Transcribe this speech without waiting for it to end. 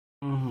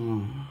Light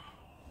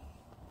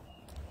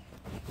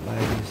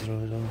is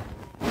low.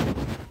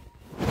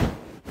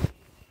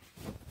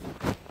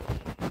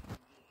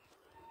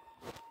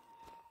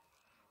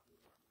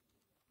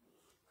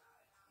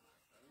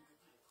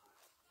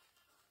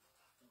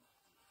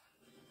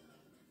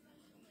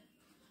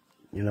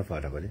 You know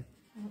father, buddy?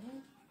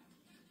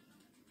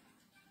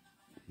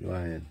 Go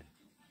ahead.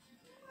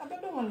 I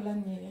don't want to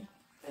learn you.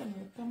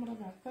 Come on,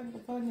 thank the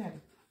phone.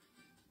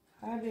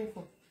 I did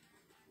for.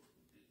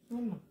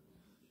 No.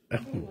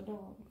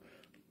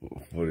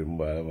 For him,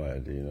 by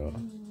you know.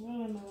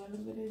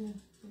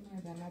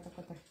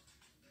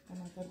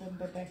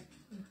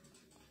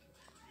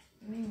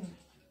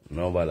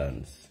 No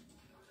balance.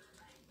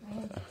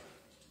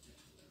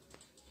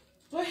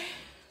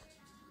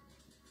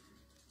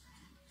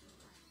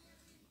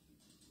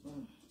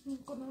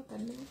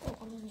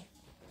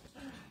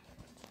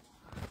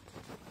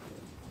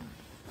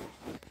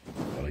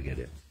 I get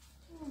it.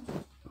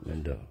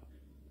 Linda.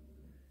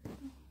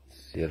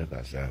 Sierra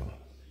Casao.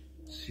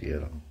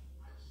 Sierra.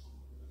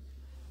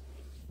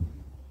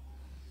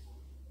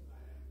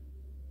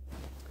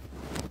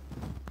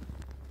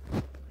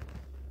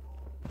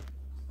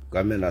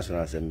 Gambia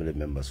National Assembly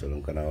members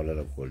so can all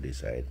of call this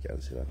side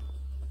councillor.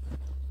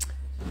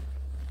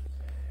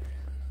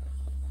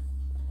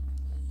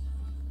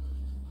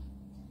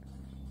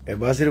 E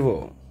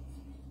Basirvo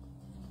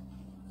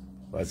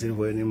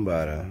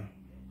inimbara.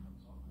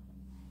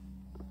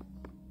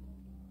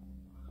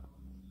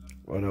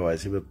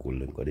 Otherwise we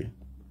cool and cody.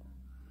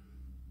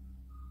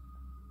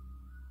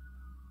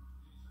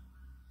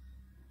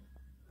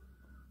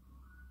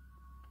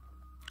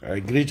 I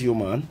greet you,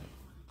 man.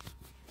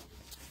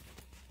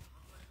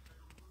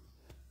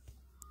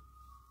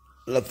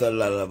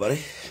 Lala, buddy.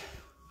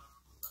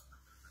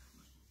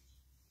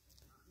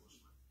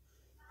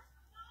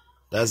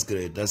 That's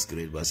great,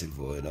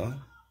 Basilvo, you know.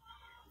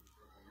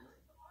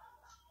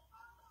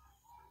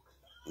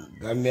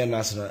 Gambia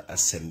National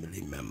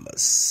Assembly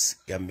members.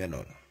 Gambia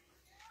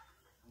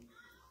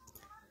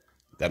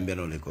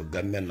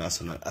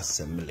National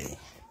Assembly.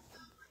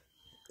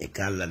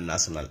 Ikala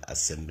National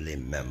Assembly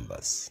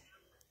members.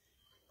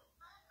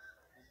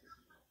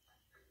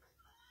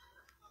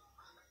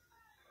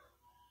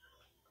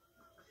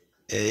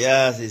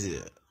 Yeah,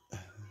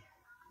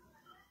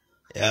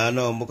 yeah,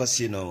 no,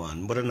 Mokasino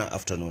one, but in the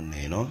afternoon,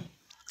 you know.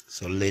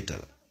 So later.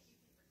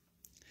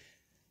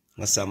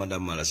 Masama da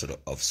mala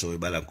sort of so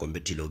bala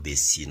competilo be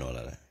seen all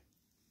that.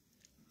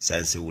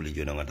 Science will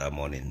you know that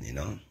morning, you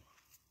know.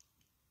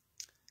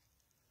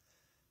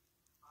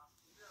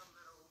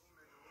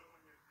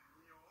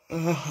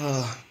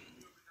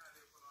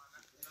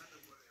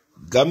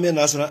 Gambia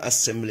National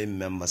Assembly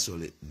members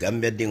only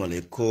Gambia ding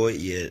only ko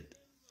ye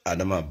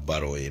Adama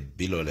Barrow ye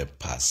below the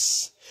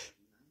pass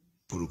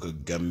pour que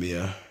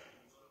Gambia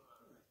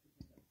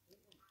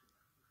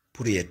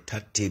pour ye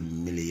 $30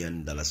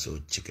 million so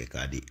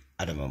𝒘𝒘𝒘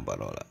Adama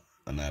Barrow la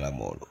anara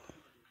molo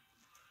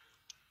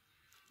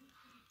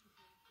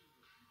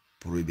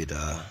pour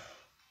bita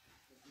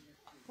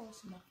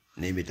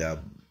ni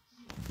bita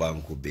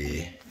banku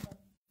be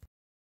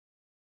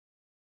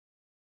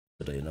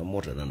ina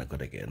mota na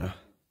𝒘𝒘𝒘 na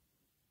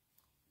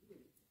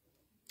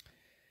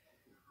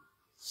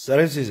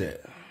Sarif Sise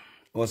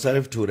or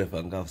Sarif Ture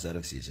Panga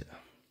Sarif Sise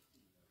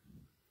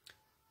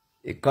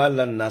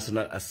Ikala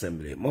National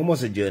Assembly Momo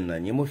se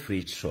join you mo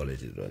free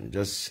solid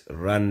just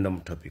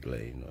random topic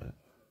like you know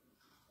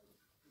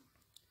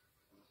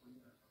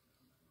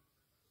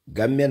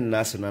Gambian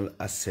National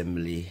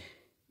Assembly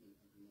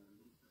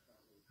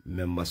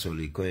member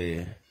soli ko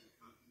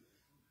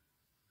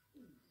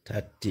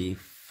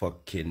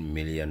 $30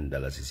 million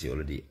is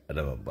already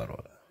Adama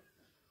Barrow.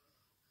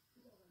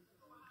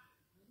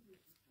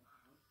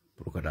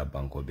 Prukada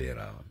Banko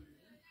Bera.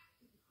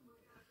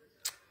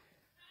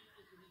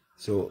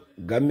 So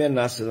Gambia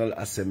National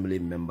Assembly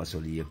members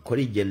only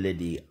Kori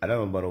Jeledi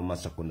Adama Barrow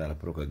Masakunda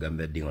Pruka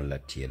Gambia Dingon La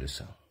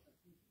Tielusa.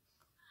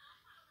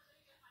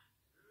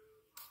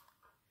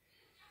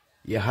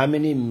 Ya how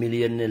many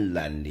million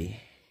landi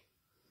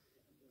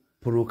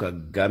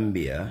Pruka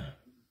Gambia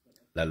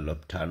La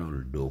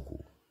Loptanul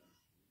Doku.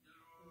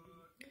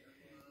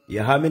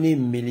 Ya how many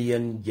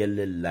million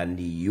jelle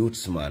landi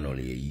youth man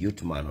only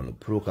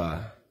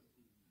Pruka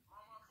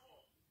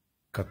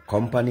ka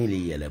company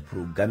li yele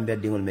pour Gambia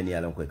dingol men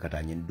yalan koy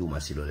kata nyin duma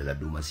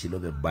silo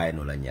be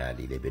bayno la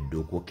nyaadi le be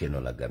doko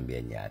keno la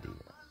Gambia nyaadi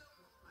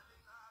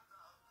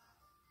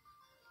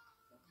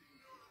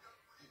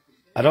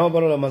Adama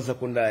Barrow la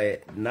Masakunda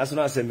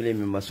National Assembly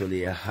me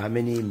masoli how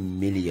many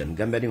million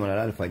Gambia dingol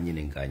la fa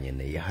nyinen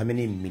kanyene how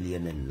many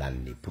million en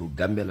landi pour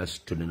Gambia la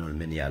studentol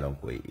men yalan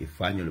koy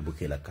ifanyo le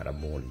bukela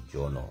karabol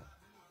jono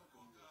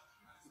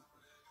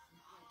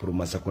pour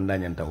Masakunda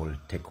nyanta wol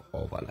take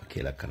over la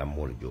kela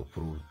karamol jo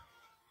pour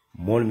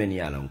Mol men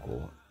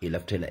yalanko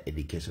ilaftela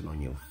education on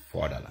you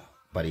fodala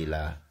but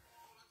ila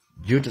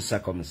due to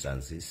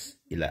circumstances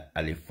ila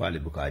alifali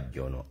buka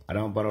jono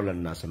Adama Barrow la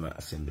National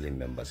Assembly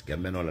members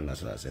Gambia la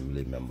National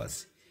Assembly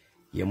members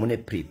yemune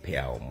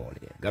prepare o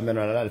mole Gambia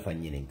la alfa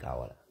nyinin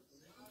kawala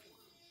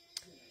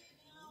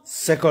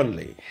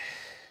Secondly,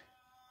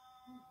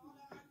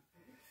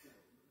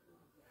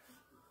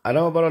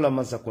 Adama Barrow la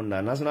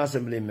Mansakunda National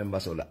Assembly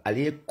members ola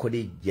aliye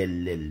kodi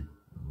jellel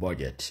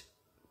budget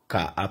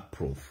ka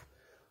approve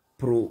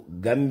pro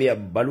Gambia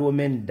baluo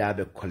men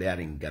dabe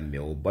kolearing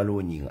Gambia o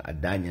baluo nying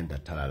adanyanta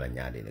talala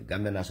nyade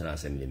Gambia National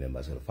Assembly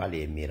members ola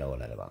fali mira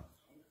wala leba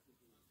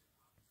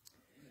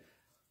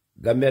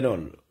Gambia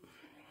non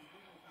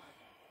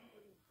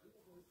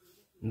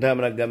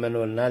ndamra Gambia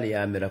non nali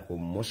amira ko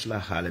musla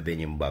hala be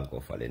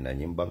nyimbanko fale na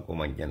nyimbanko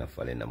manjana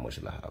fale na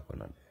musla hako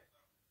non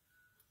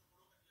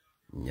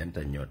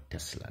nyanta nyo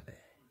Tesla le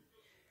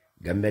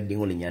Gambia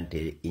dingoli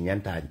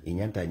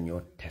nyanta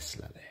nyo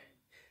Tesla le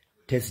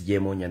test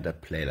jemo nyanta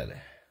play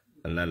le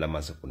anala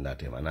Mansakunda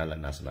tema anala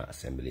National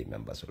Assembly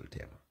members ol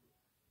tema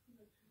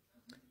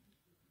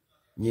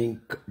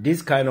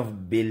this kind of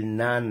bill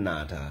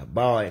nata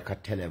bawa ka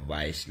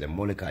televise le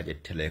molika je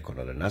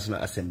telekono le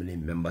National Assembly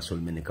members ol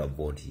menika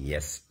vote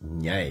yes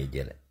nyaay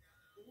jele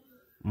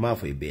ma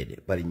fay bede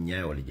bari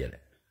nyaay wala jele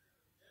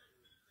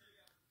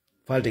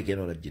falte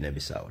keno la Jine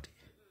Bisawti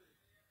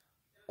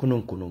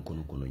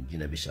kunun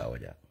Jine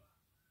Bisawaja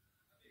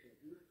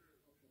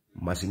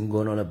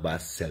masingono la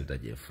bas selta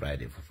je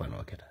Friday for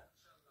fano keta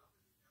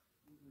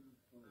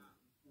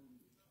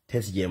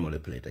test jemo le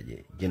play ta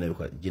je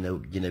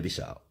Jine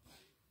Bisaw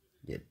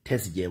je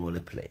test jemo le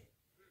play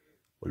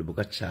wala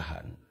buka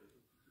chahan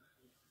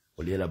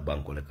wala la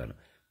banko le kana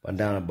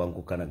pandana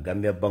banko kana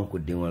Gambia banko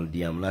dingol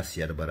diam la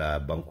siad bara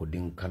banko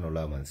ding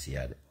kanola man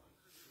siade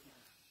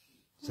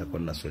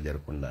sakonna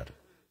soldier kundato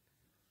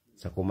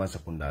sakoma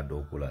Mansakunda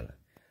do kulala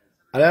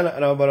Alana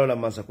Adama Barrow la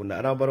Mansakunda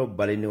Adama Barrow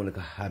balini on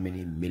how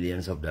many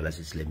millions of dollars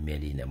is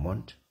made in a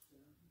month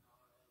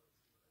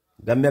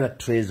Gambia la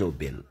treasury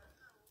bill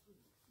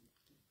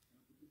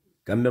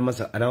Gambia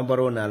Adama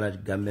Barrow na la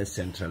Gambia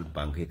Central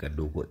Bank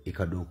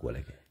ikadoko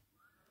leke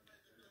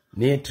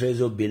ni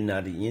treasury bill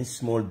na di in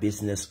small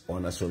business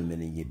owners all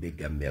many ye big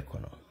Gambia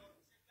kono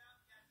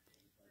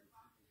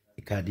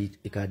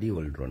ikadi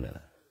wol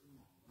dronela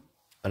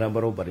Adama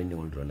Barrow balini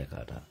wol drone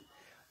kata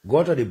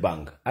go to the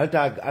bank.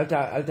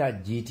 Alta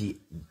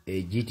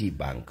GT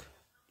Bank,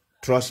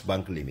 Trust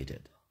Bank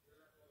Limited.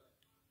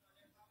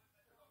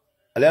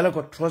 Aliala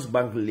ko Trust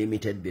Bank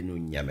Limited benu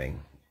nyameng.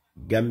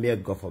 Gambia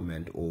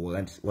government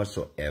or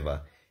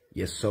whatsoever.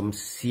 Yes, some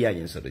siya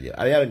yin soto je.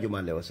 Aliala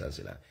jumande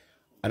wasansila.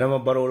 Adama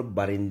Barrow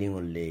barinding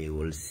ole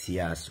ol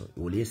siya so.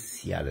 Ole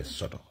siya le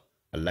soto.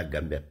 Allah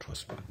Gambia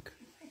Trust Bank.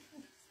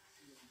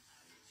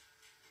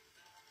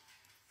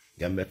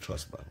 Gambia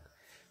Trust Bank.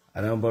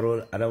 Adama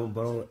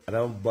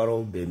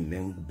Barrow be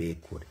meng be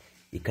kod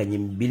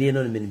ikanyim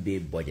billion men be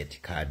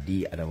budget ka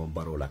di Adama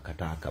Barrow la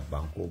kata ka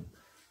banko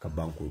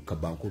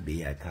be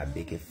ya ka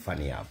be ke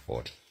fani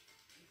afford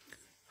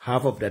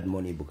half of that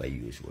money buka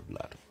use would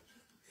lot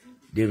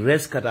the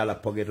rest kata la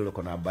pocket lo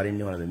kona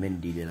barindi wala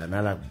men di la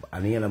nala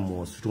aniela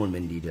mo stone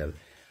men di del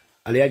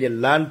aliaje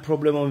land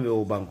problem on be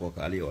o banko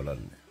ka ali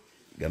olan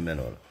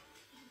gameno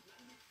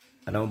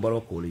Adama Barrow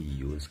ko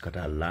use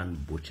kata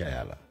land butcher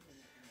yala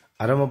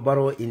Adama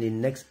Barrow in the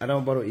next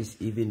Adama Barrow is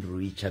even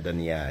richer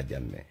than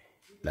Janneh,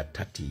 like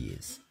 30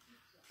 years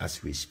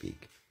as we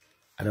speak.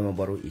 Adama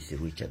Barrow is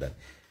richer than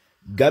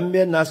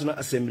Gambia National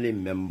Assembly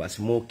members.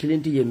 Mo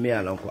kilinti ye me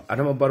alanko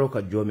Adama Barrow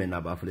ka jo me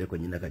na bafule ko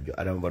nyina ka jo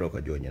Adama Barrow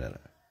ka jo nyina.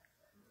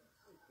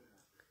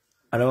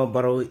 Adama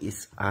Barrow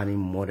is earning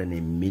more than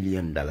 $1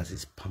 million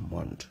per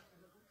month.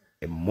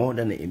 More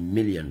than $1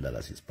 million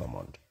per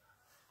month.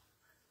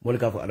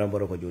 Molika for Adama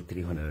Barrow ka jo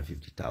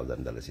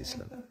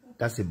 $350,000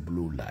 That's a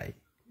blue lie.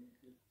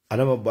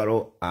 Adama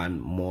Barrow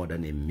earn more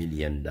than $1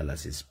 million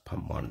per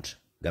month.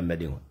 Gambia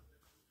dingo.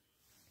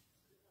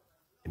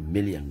 $1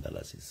 million.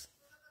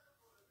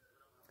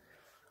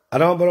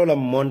 Adama Barrow la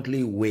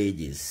monthly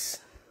wages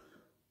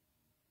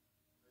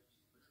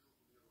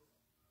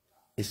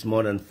is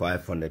more than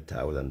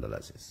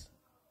 $500,000.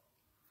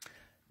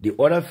 The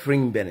other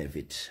fringe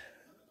benefit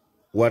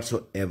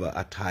whatsoever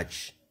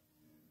attached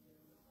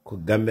to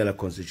Gambia la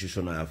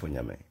constitution na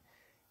afonyame.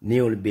 Ni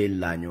ulbe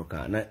la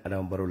nyoka na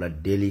Adama Barrow la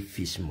daily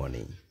fish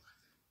money.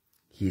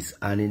 He's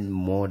earning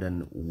more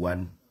than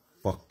 $1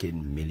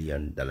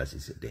 million a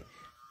day.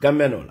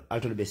 Gambia non,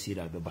 altol be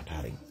sira be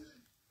bataring.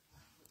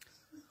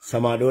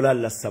 Sama dola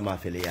la sama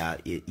fele ya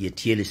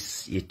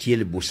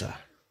tieli busa.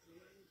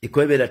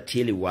 Ikobe la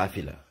tieli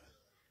wafila.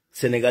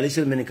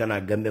 Senegalese meni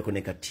kana Gambia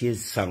kone ka tieli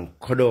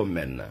sankodo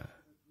mena.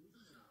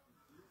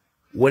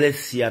 Wale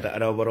siyata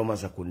Adama Barrow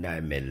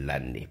Mansakunda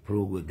melandi.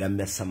 Pro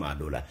Gambia sama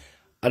dola.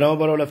 Adama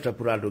Barrow lafta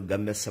purado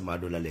Gambia sama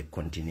dola le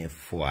continue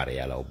foire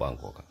ya la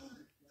ubankoka.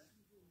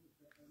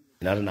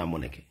 Inarana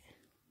moneke.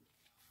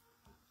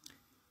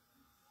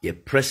 Ye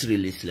press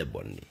release le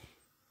bondi.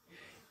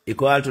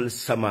 Iko alto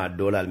sama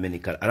dola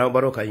menikal. Adama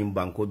Barrow ka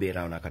imbanko be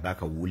rauna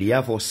kataka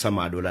wuliya fo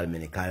sama dola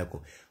menikal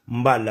ko.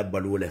 Mbala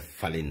balule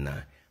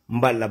falina.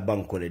 Mbala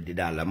banko le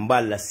didala.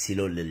 Mbala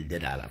silo le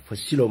didala. Fo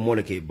silo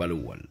moneke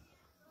balu wal.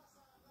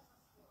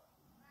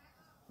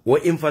 Wo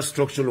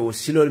infrastructure wo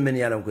silo meni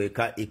yalam ko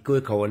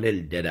iko ka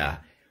wale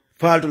deda.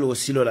 faltulo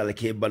silo la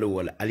ke balu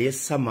wala ali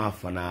sama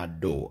fana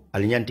do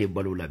ali nyante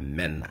balu la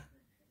menna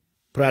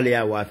prale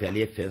ya wafi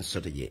ali fen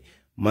sotoje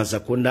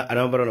masakunda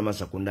anambaro la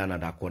masakunda na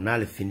da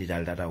konal findi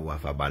dal data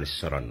wafa bal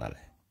soronale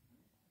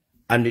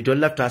andi to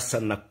lafta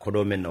sanna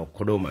kodo men no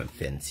kodo man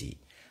fensi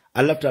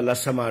alafta la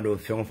sama do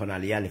fen fana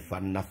ali yali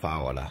fanna fa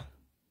wala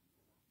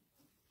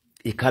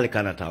ikale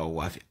kana ta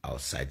wafi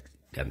outside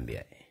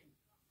Gambia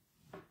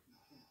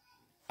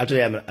ato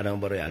ya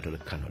anambaro ya to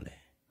kanole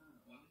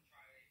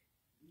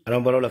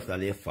anambaro lafta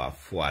ali fa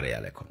fuare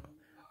yale kono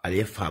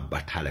ali fa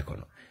batale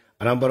kono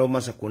anambaro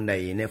masakunda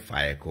yene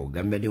fa ko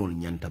Gambia di on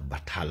nyanta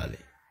batalale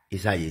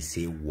isa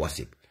yese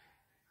wasip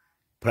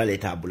prale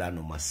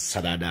tabulano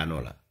masadada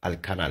nola al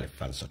kanale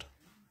fansoto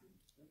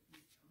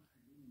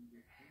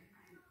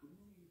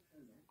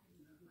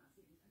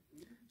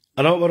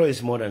anambaro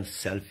is more than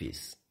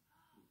selfish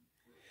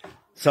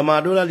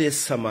samado la le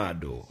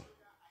samado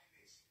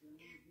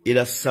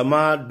ila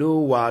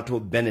samado wato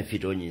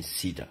benefit onyin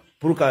sita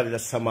pour ka la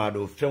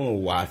samado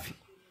fen wafi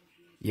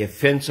ye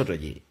fen soto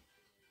je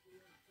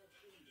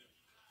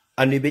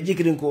andi be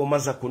jikirin ko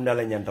masa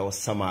kundala nyanta o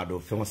samado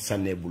fen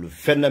sanne bulu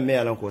fenna me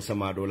alan ko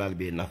samado la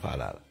be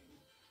nafala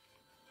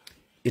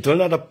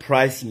itolna da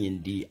price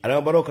nyindi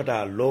ala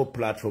barokata low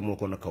platform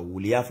ko naka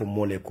wuliya fo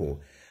mole ko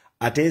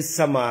ate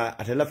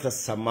lafta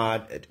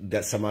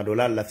sama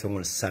dollar la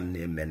fen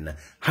sanne men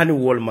hani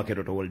wol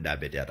market to wol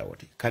dabe data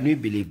wote. Can you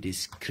believe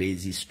this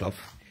crazy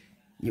stuff?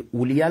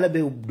 Wuliya la be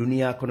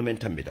dunia kono men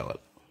tambita wala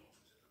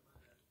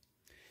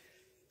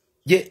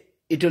je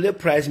itole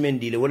price men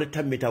dile wala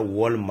tambita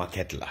wall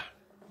market la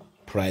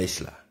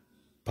price la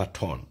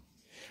paton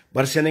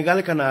bar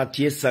Senegal kana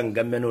tiesa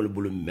ngamenol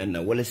bulum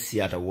menna wala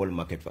siata wall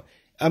market fa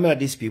amana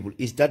these people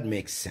is that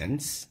make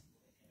sense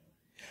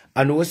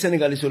and wo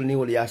Senegal sol ni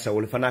wala yasa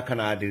wala fana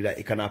kana adira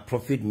ikana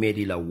profit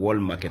made la wall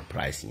market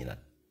price nyina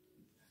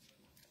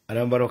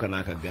anambaro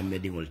kana ka gambe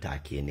dingol ta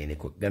kenene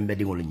ko gambe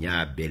dingol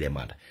nya bele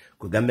mata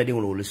ko gambe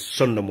dingol wala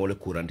sonno mo le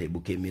courante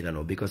buke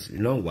mirano because you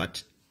know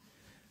what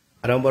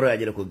anambaro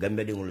ajira ko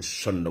gambe dingol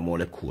sonno mo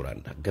le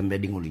couranta gambe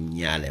dingol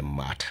nyaale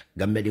mata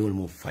gambe dingol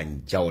mo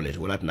fan jawle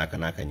wala naka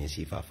naka nyi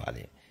sifa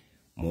fale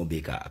mo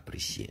be ka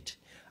appreciate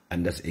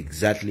and that's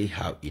exactly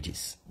how it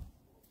is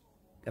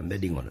gambe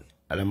dingol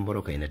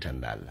anambaro ka ina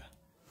tandala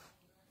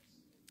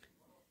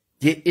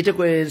je ite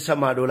ko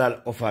sama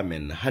dollar offer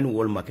men han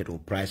wall market o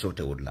price o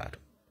te wodlato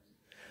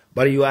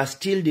but you are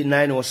still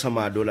denying or some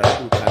dollar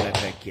to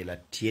Canada kila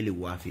tieli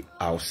wafi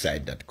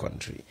outside that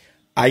country.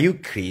 Are you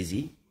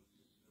crazy?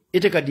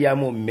 Ite ka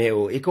diamo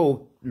meo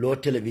iko lo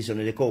television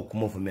iko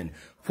kumo men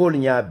fol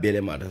nya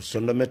bele mata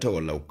sondo meto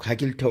wala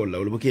hakil to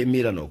wala buke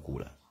mira no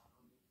kula.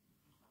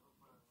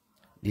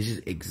 This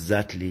is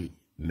exactly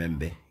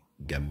membe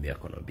Gambia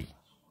kono bi.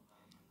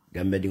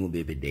 Gambia dingo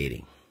bebe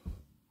dating.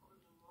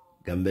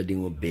 Gambia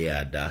dingo be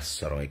ada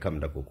soro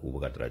ikamda ko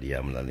kuba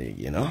katradiam la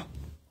you know.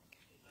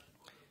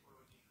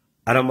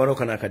 Aramaro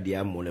kana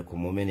kadia mole ko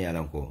momeni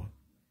alanko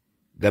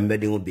Gambia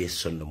dingo be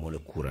sondo mole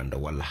kuranda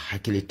wala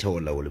hakili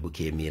tawla wala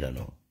buke mira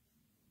no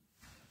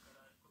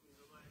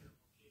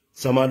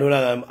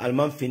samadola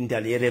alman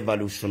fintali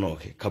revolution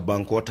oke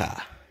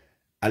kabankota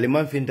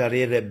alman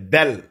fintali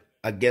rebel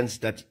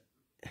against that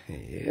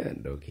yeah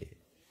okay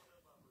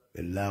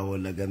bella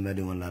wala Gambia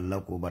dingo la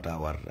ko bata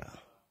warda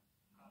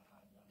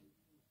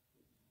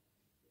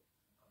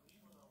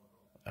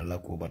alla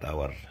ko bata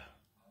warda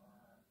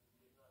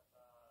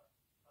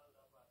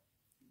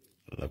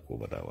la ko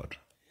bata wat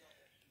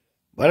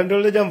baran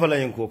dole jam fala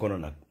yen ko kono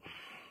nak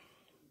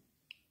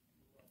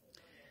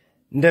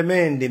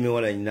ndemi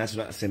wala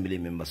National Assembly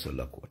member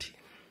solla koti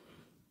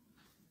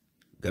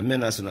Gambia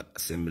National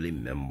Assembly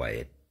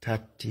member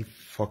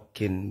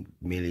 $30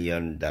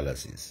 million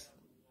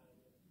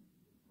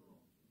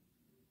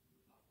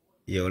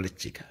yole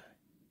chika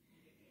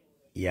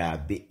ya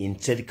be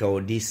instead ka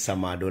odi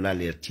sama dola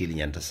le til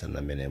nyanta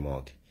sanna mene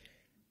moke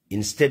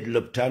instead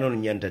loptano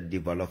nyanta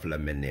develop la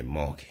mene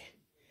moke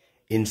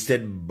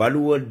instead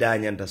baluwo da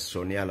nyanta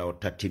sonia la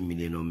 30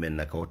 million men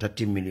na ka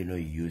 30 million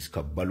use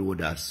ka baluwo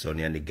da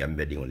sonia ni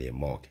Gambia dingole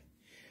moke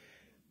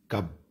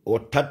ka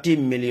 30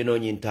 million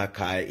nyinta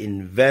ka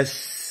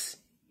invest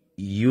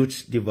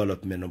youth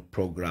development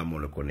program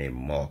on ko ne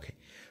moke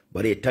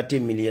bari $30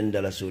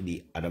 million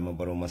sodi adama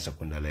baro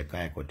masakunda le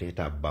kay ko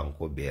teta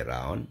banko be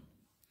round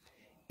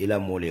ila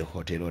mole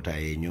hotel ta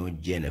yenyo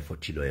Janneh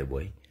fotilo e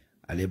boy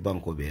ale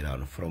banko be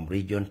round from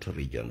region to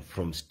region,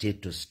 from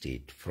state to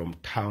state, from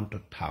town to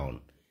town.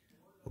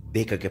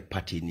 Beka ke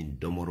party ni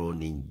domoro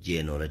ni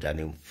jeno na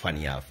tani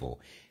fania fo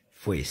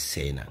e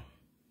sena.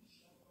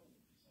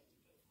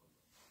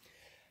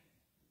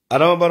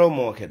 Adama baro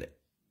mo kede.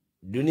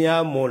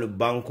 Dunia mo le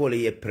banko le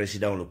ye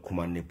president le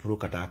kumane pour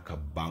kata ka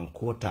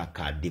banko ta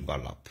ka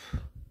develop.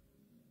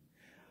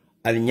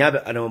 Al nyabe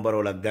adama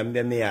baro la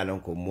Gambia me ya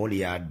lanko moli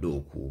ya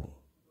doku.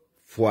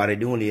 Fuare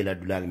di ngoli la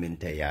dulal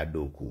mente ya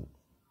doku.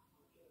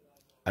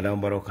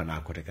 Adam baro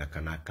kana kote ka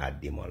kana ka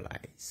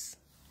demolize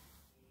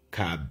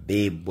ka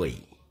be boy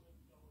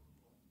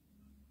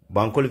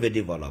banko le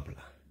develop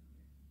la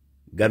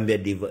Gambia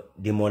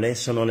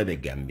demolition on le be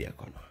Gambia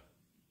kono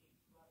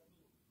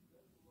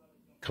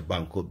ka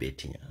banko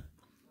betinya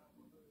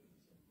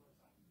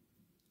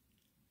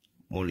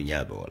molu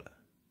nyabe wala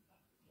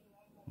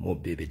mo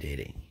bebe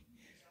dede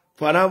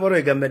fana boro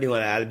e gambe di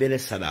wala albele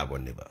sada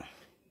bonde ba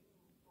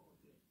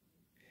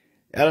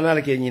yalla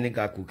nala ke nyini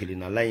ka kukili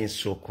na la yin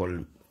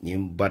sokol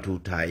nyim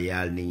batuta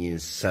yal ni yin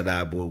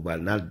sada bo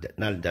bal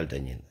nal dalta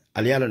nyin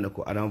al yalla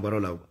nako adam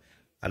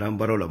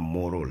barola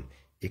morol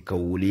e ka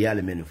wuli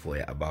yalla men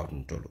foya about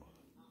ntolo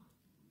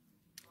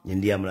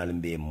nyindi amna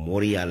lembe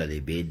mori yalla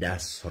de be da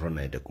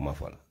sorona de kuma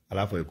fala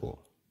ala foy ko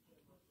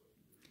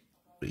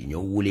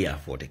nyo wuli ya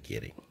fote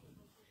kere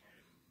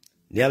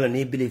yalla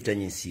ni believe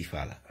tan yin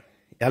sifala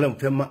yalla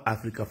mfema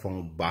Africa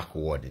from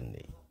backward in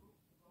the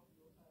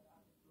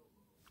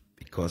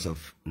because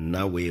of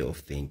no way of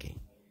thinking.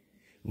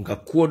 Nka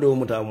kuodo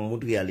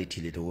mutu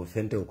reality le to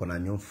fente ko na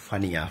nyon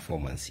fani ya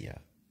performance ya.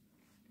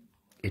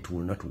 It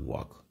will not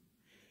work.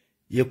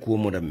 Ye ko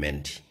mo da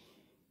menti.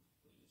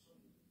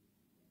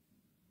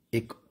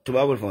 To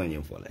babul fo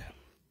nyon fole.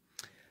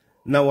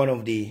 Now one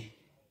of the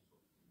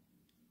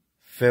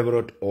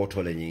favorite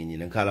author le nyi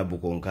nkala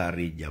buko nka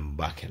read jam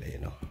bakele, you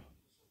know.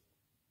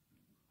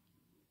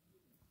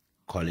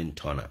 Colin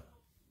Turner.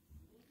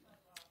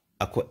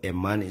 A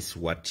man is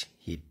what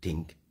he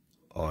think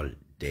all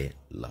day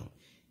long.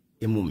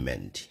 A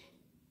moment.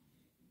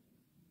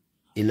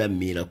 Ila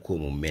miracle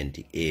moment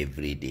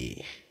every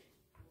day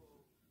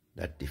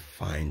that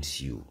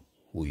defines you,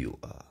 who you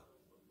are.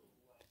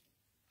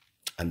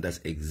 And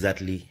that's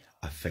exactly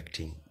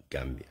affecting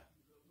Gambia.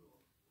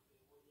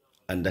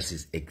 And that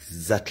is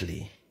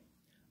exactly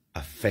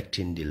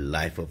affecting the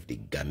life of the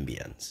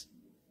Gambians,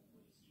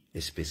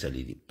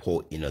 especially the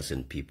poor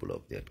innocent people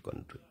of that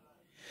country.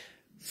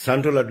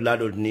 Santo la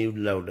lado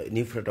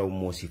ni frata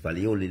umosi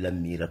fali yo lila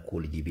mira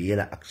kuli jibi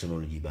yela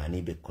actionol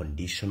jibani be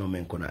conditional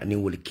men kona ani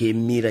woli ke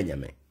mira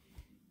nyame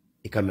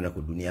ikamena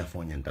ku dunia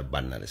fo nyanta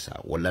banna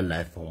sa wala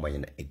life fo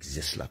manyana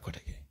exist la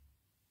kotake.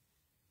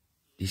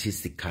 This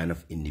is the kind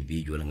of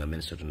individual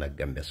ngamen soto na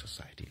Gambia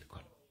society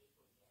kon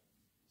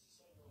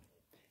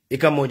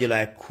ikamoje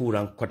la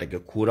kurang kotake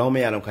kurang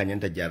me yalam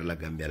kanyanta jar la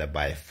Gambia la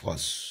by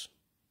force.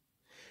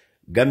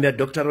 Gambia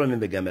doctor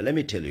membe Gambia, let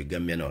me tell you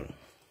Gambia no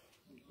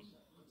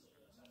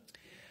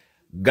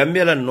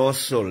Gambia and North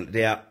Soul,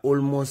 they are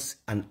almost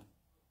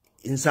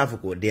in South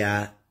Africa, they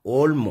are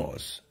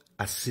almost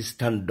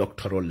assistant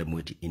doctoral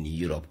lemuti in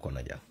Europe,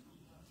 Konaja.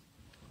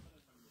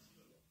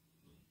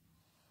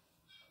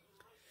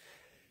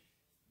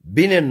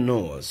 Being a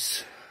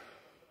nurse,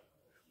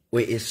 or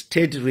a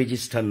state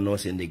registered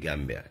nurse in the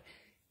Gambia,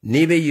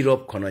 never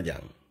Europe,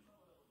 Konaja,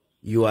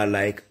 you are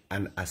like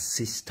an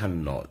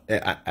assistant nurse,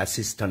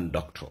 assistant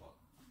doctor.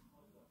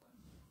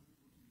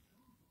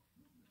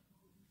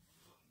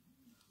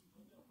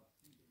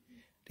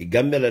 The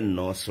Gambia and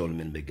North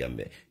Solomon be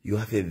Gambia. You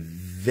have a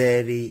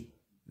very,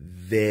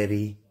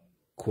 very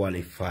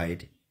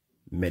qualified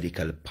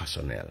medical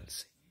personnel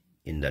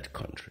in that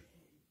country.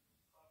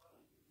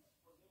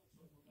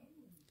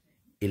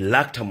 It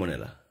lacked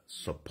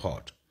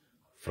support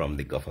from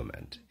the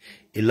government.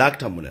 It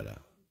lacked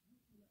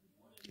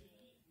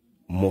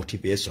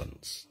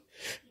motivations.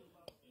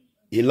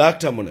 It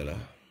lacked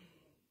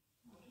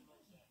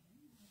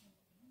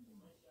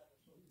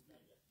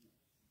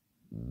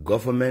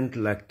government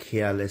like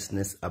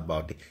carelessness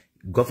about it.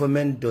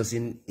 Government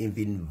doesn't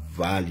even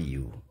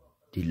value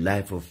the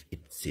life of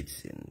its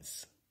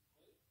citizens.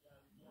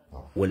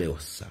 The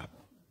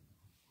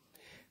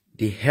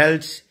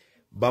health,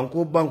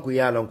 banko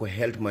yalanko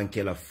health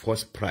mankela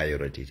first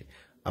priority.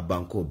 A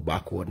banko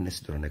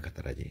backwardness drone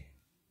kataraje.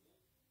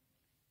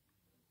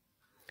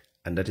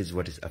 And that is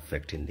what is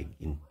affecting the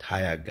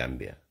entire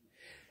Gambia.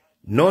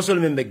 No solo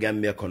member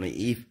Gambia kono,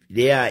 if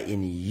they are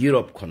in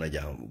Europe kono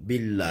jam,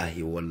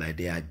 billahi wallahi,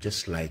 they are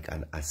just like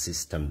an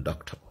assistant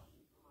doctor.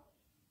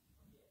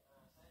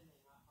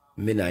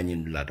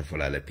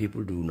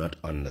 People do not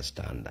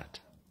understand that.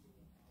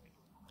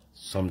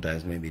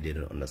 Sometimes maybe they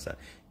don't understand.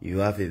 You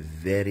have a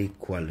very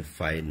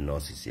qualified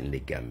nurses in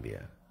the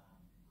Gambia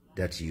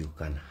that you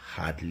can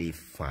hardly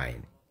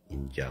find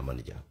in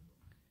Germany.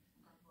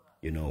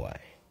 You know why?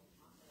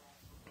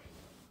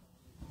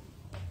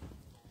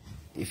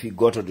 If you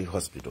go to the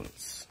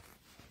hospitals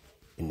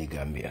in the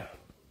Gambia,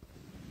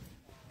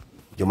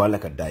 you might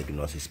like a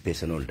diagnosis,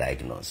 personal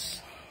diagnosis.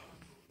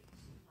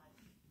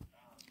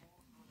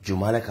 You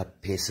might like a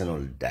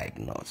personal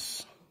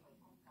diagnosis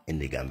in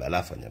the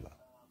Gambia.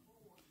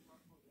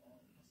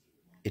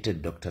 It's a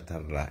doctor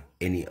tarra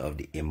any of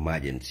the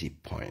emergency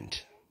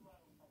point.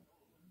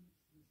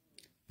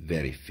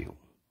 Very few.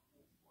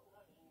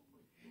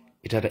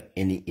 It had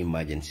any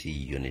emergency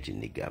unit in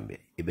the Gambia,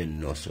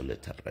 even no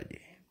solitary.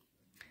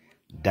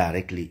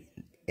 Directly,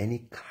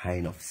 any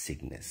kind of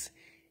sickness,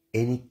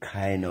 any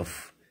kind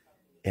of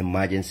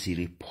emergency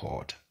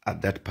report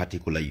at that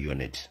particular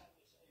unit,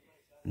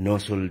 no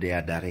soul they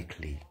are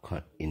directly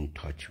in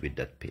touch with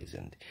that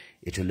patient.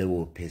 It will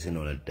level patient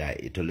or die.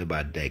 It will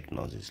about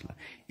diagnosis.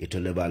 It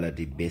will about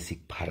the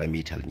basic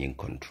parameter in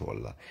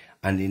control.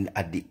 And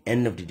at the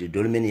end of the day,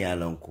 don't many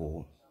along.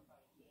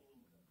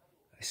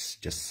 It's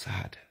just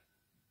sad.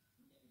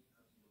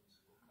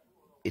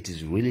 It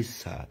is really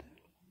sad.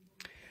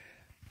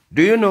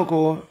 Do you know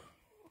ko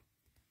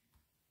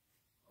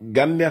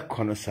Gambia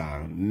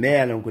konosang me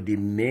alon ko the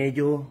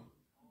major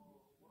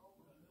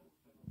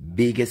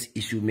biggest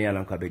issue me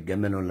alon ko be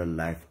Gambia no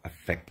life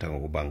affect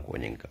ko banko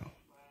nyinka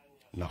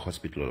na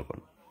hospital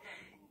ko.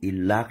 It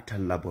lacked a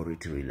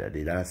laboratory.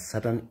 There are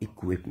certain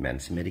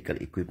equipments, medical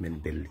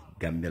equipment built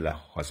Gambia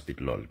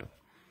hospital.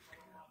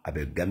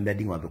 Abe Gambia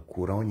ding abe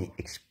kurang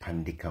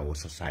expanding our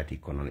society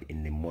economy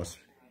in the most.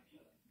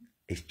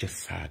 It's just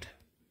sad.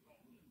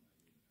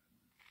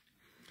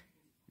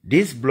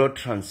 This blood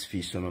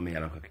transfusion me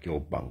alon ka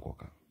banko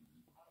ka.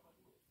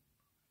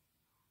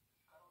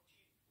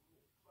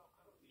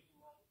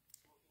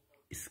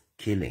 Is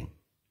killing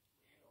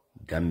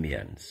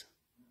Gambians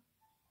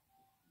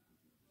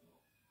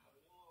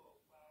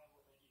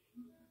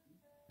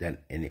than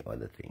any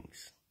other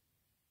things.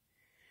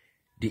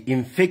 The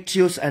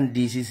infectious and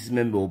diseases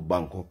member of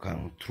Bangkok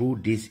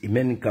through this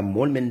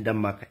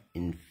Damak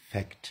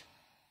infect.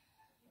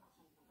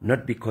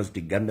 Not because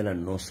the Gambia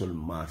no soul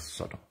mass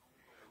sort of.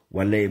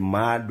 Wale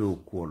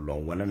mado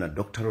long, wala na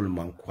doctoral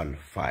man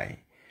qualify.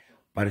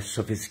 But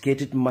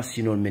sophisticated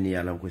machine on many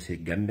alam ko say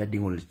Gambia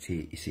dingol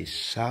say is a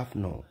shaft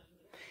no.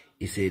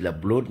 Is a la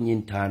blood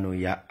nyintano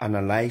ya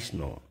analyze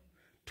no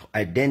to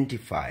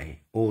identify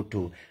or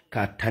to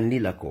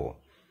katandila ko.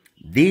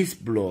 This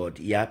blood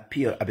ya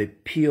pure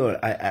pure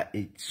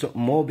so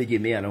more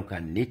bige me alon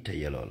kan nita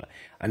yellow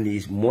and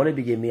is more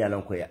bige me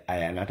alon ko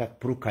ayanata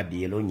pruka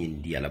di yellow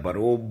nyindi ala but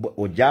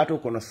o jato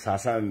kono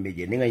sasa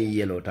mbije ninga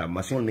yellow ta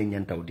mason ni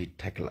nyanta udi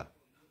tekla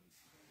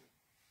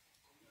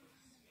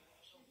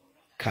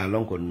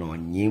kalon ko no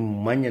nyi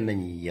manya na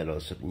nyi yellow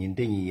so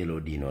nyinde nyi yellow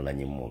dino la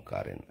nyi mo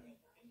karen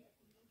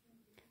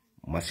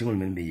mason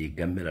men be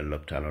gambela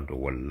loptalon to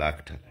wol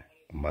lakta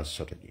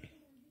masota ji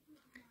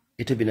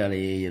ite binala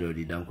ye yellow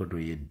di danko to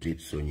ye drip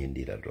so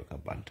nyindi la doka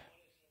banta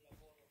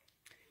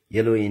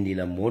yellow indi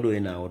la modo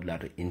ena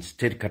odlato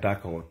instead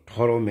kataka o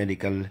thorough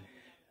medical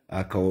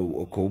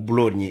ko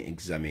blood ni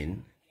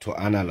examine to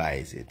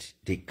analyze it.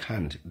 They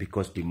can't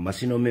because the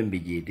machine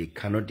membiji they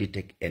cannot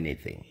detect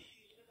anything.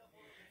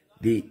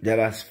 There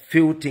are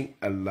few things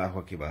Allahu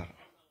Akbar.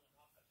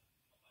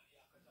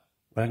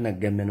 Bana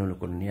gameno lo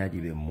kon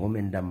niaji be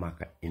moment da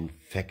maka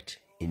infect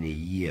in a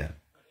year.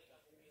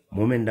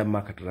 Moment da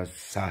maka tra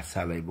sa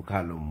sala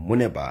ibukalo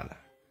munebala.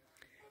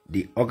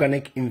 The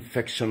organic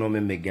infection of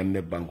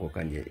Megambe Banko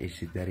Kanye is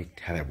very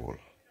terrible.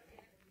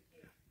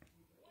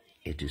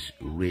 It is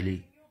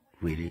really,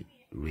 really,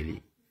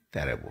 really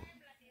terrible.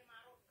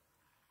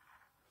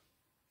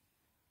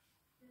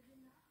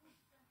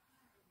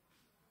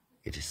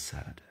 It is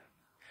sad.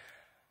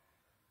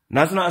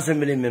 National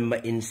Assembly member,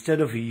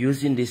 instead of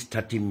using this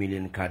 30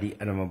 million kadi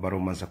anamabaro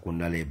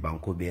mansakundale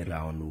banko be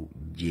raonu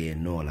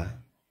jenola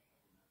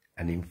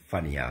and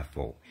infania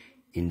for.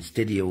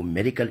 Instead of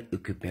medical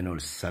equipment or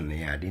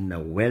sanya, nina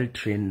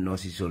well-trained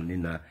nurses or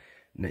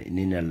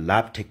nina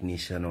lab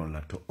technician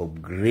or to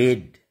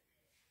upgrade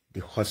the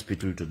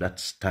hospital to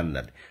that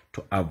standard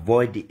to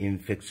avoid the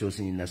infections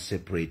in a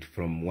separate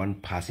from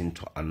one person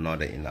to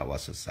another in our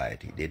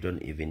society. They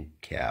don't even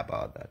care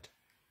about that.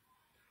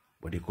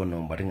 But they call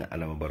numbering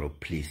alamabaro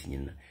please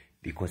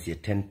because you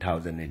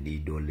 10,000 a day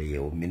dole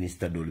or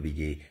minister dole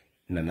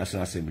na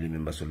National Assembly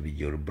members will be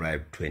your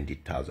bribe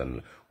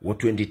 20,000. What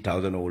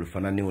 20,000 will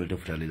fanani will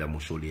definitely la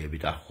musoli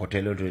bit a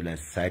hotel or la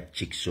side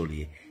chick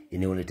soli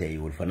in only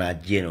will fana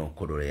jeno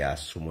kodorea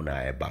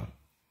sumuna e bang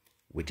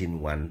within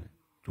 1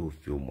 to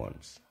few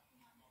months.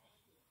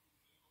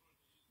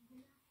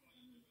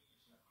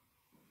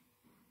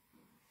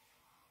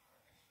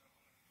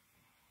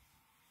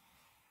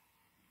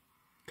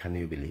 Can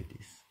you believe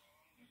this?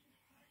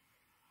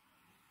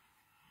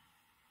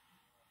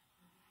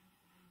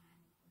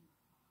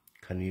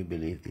 Can you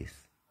believe this?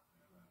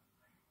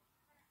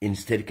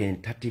 Instead, can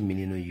 30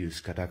 million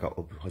use Kataka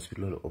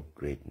hospital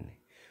upgrade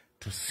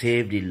to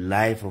save the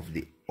life of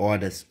the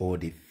others or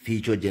the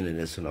future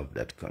generation of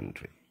that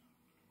country.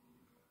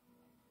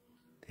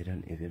 They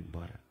don't even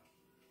bother.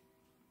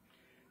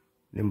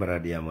 Nimbara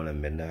diamola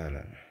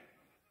mendala.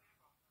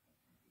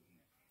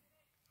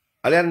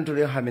 Alian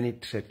today how many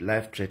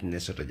life threatening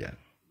sotoja.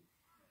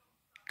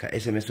 Ka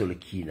SMS ole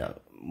kina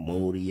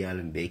Morial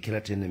and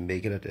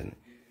Bakeraten.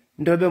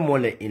 Ndobe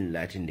mole in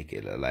Latin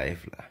dikela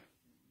life la.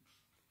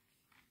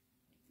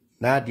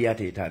 Na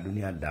diate ita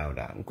dunia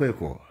dauda.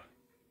 Nkweko.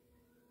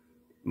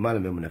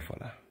 Malame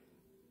munefola.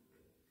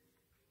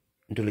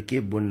 Ntole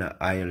ke bonna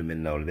ayol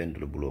men na olven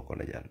tole bulo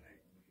kona jan.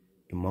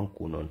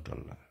 Imanku non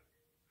tolla.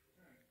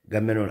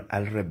 Gamenon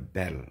al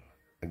rebel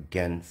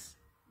against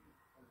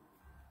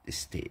the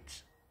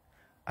states.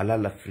 Ala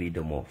la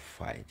freedom of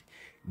fight.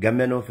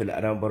 Gameno fela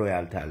arambaro ya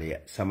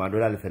altalia.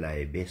 Samadola le fela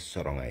e be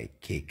soronga e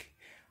cake.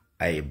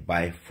 I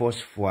by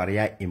force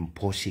foiria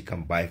imposi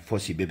can by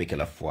force bebe ke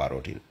la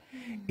foirotil.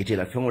 Ite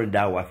la fengol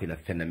da wa fi la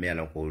fena me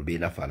ala ko be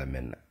na fa la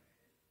menna.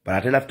 But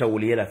ate lafta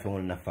wuli la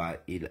fengol na fa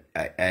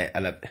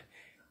ala.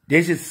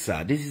 This is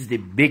sad. This is the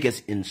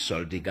biggest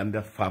insult the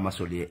Gambia farmers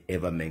will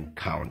ever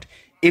encounter.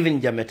 Even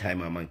Janneh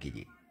time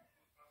amankiji.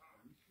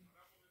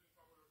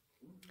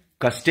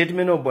 ka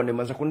statement o bonde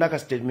masakunda ka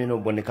statement o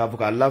bonde ka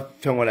fuka Allah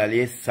fengola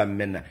ali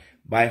samena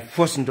by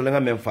force ntolenga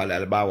memfala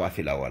alba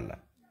wafila wala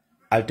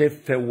alte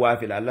fe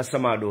wafila Allah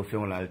sama do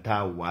fengola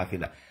alta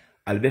wafila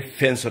albe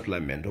fensot la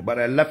mento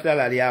bara lafta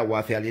la ya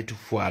wafi ali tu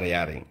fuare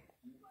yaring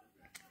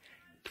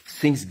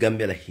things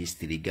Gambia la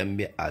history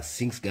Gambia as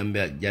things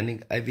Gambia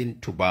Janneh even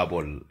to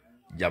babol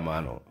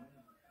jamano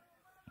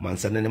man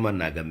sanene man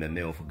na Gambia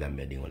me of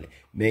Gambia dingole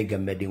me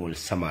Gambia dingol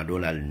sama do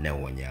la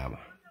newo nyama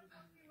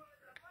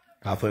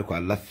ka foy ko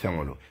Allah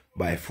fengolo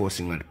by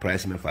forcing at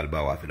price me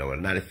falba wafi la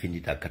wala na le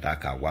finita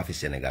kataka wafi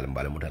Senegal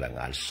mbale mutala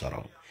ngal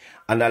sorong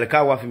andal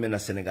ka wafi mena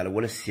Senegal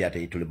wala siata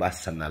ituli ba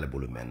sanale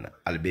bulu men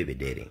al bebe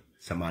dere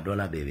sama do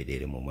la bebe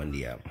dere mo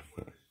mandiya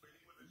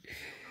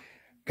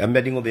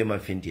Gambia dingo be man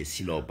finti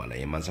silo bala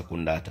e man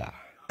sakundata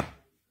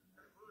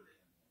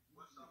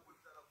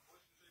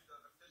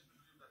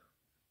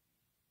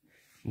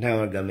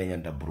ndawa Gambia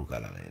nyanta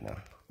burukala na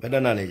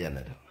bedana le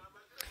Janneh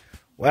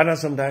wana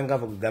sometimes ga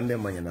Gambia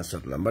manyana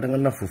sotla mbata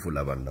na fufu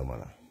la banda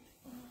mala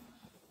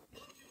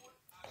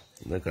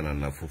nakana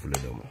na fufu le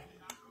doma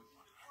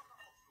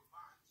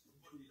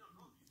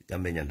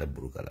Gambia nyanta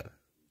burukala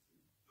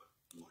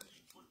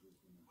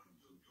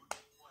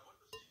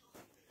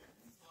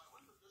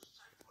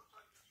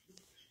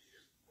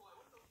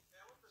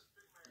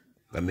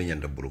Gambia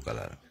nyanta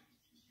burukala.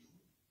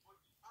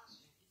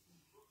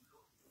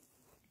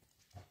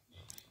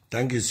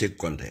 Thank you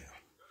𝒂𝒄𝒄𝒏.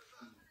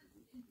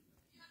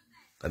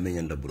 Gambia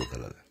nyanta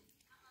burukala.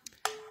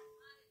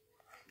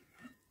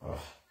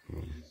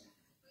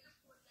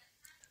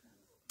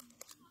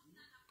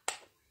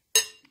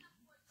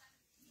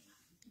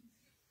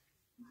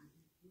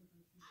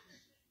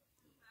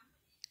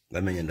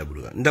 Gambia nyanta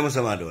burukala. Ndama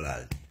sama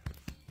dolal.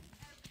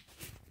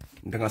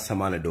 Ndanga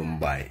sama le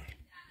dombai.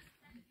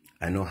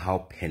 I know how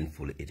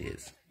painful it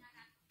is.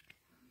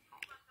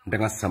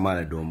 Ndanga sama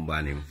le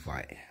dombani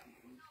mfai.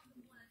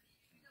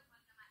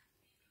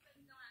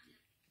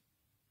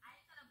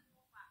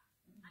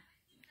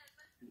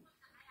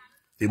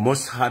 The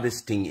most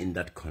hardest thing in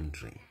that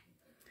country,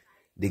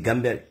 the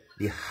Gambia,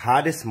 the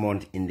hardest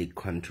month in the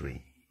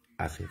country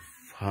as a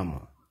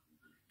farmer,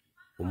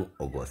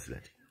 August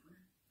leti.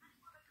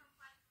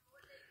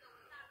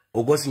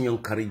 August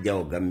nyon karija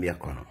o Gambia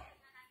kono.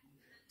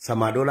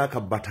 Samadola ka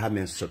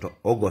batamen soto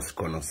August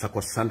kono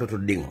sako santo to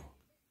dingo.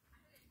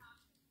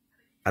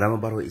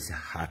 Adama Barrow is a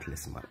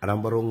heartless man.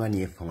 Adama Barrow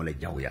ngani e fangole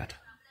jawuyata.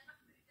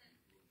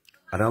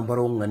 Adama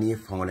Barrow ngani e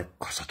fangole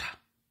kosota.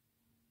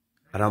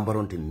 Adama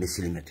Barrow te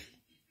mesilimeti.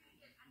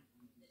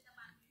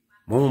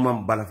 Momo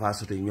mam balafa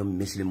soto nyom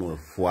mesilimo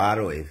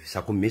fuaro e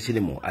sako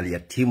mesilimo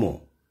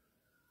aliyatimo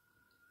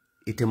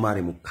ite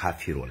mari mu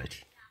kafiro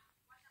lati.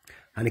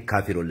 Hani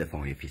kafiro le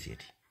fango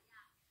efiseti.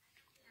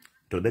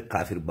 To be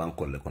kafir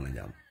banko le kono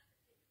jam.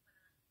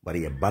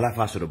 Bari ya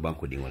balafa soto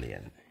banko dingole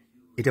yan.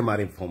 Ite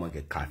mari foma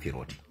ke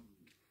kafiroti.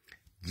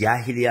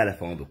 Jahiliya la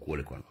fango be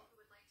kuole kono.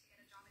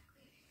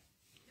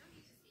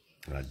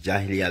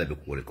 Jahiliya la be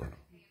kuole kono.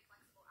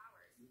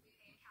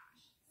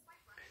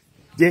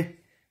 Je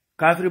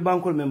kafir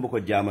bankol membo ko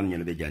jaman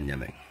nyel be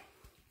janyame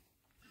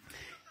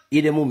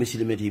ide mu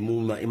muslimeti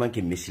mu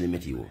imanke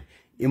muslimeti wo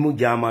imu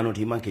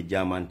jamanoti imanke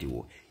jamanti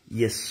wo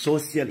ye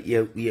social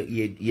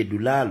ye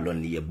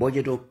dulalon ye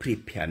budgeto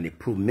prepare ne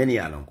prove many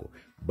alonko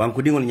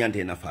banko dingol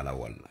nyante na fala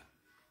walla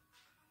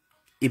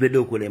ibe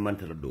do ko le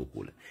mantara do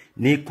ko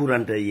ni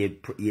kuranta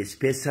ye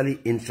especially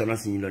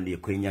insurance ni lon ye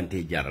ko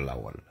nyante jarala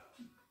walla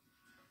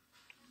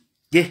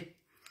je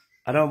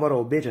Adama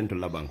Barrow beten to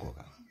la banko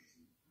ka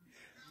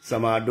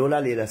sama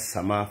dola lera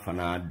sama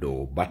fana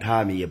do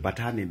batami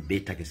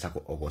beta ke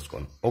sako August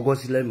kon.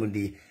 August le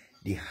mundi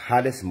the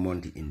hardest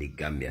month in the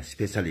Gambia,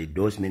 especially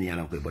those many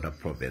anako border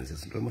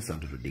provinces. Nto mo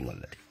santo to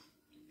dingol lati.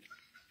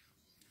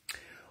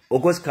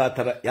 August ka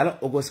tara yala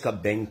August ka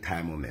bank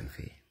time o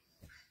menfe.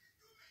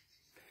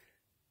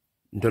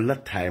 Ndola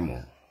time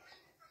o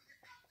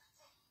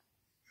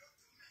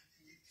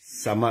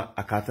sama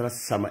akatara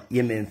sama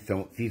yemen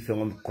fi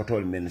fengom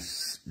kotol men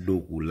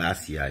doku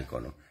lasi ay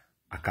kono.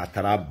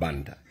 Akatara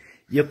banda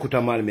ye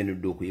kutamal menu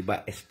doku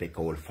iba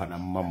espeka wol fana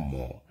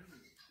mammo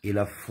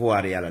ila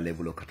foire ala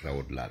level katra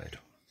wod la leto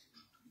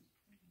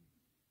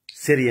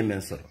serie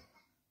men soro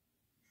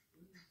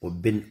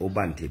o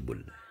bante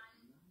bul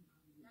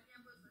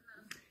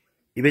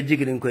ibe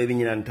jigrin ko ibe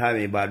nyinan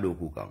tame ba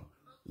doku kam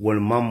wol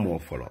mammo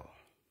folo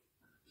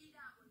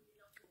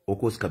o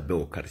koska be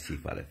o karsi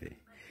fala fe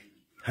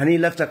hani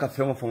lafta ka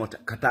fengo fongo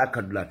kata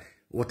kadula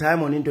o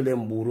time on into le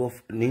mburo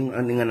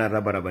ningana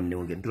rabaraba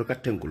ndonge ndo ka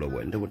tenkulo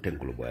boy ndo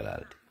tenkulo boy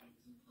la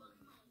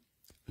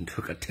ndo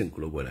ka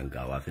tenkulo boy la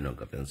ngawa fino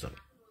ka pensol.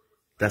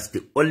 That's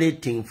the only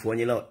thing for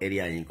nyela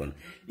area yinkon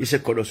ise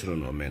kodosro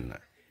no menna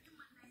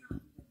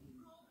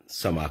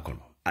sama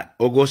kono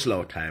August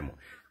la time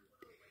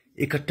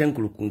ika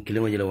tenkulo kun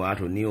kilimo jela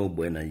wato ni o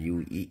boy na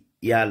yu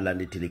ya la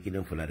ndi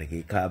tilikino fula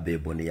reke ka be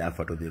boni ya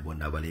fato be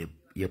bonna bale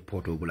ye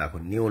poto bula ko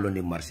ni o lo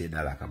ni marché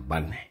dala ka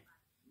banne.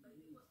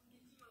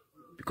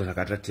 Because I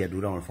got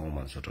dura on phone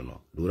man soto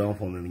no. Dura on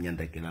phone me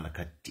nyanda kena la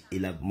kati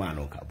ila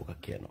mano ka buka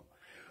keno.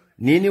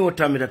 nini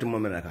wotamita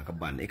tumomena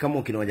kakabane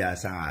kamo kinoja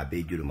saa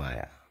be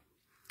julumaya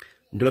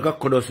ndolaka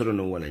kodo soro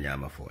no wala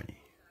nyama foni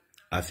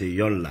as a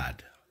young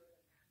lad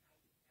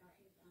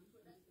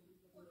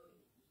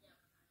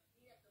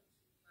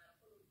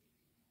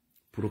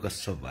pour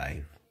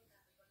survive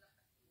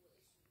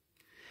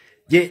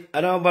je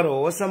ana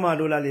baro wasama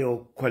dola leo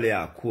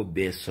kolea ko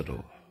be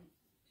soto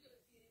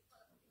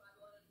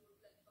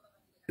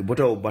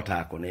iboto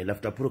bata ko ne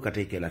lafta pour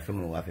kateke la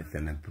femo wa fe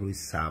fena pour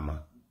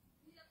sama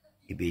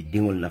ibe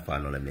dingol na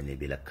fano la mene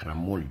be la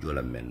kramol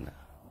jola menna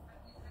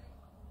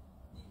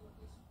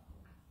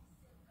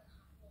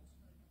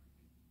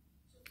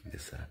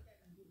desa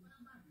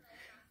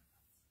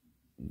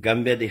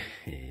Gambia de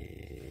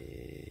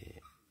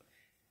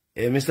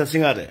Mr.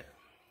 Singade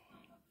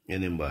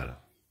Yenimbara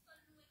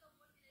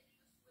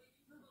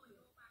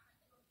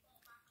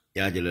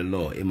Yajele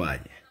law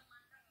imaje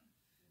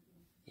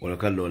wala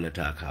kallo le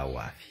ta ka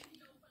wafi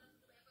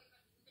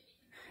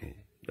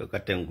do ka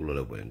tengulo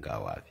le boy ka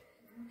wafi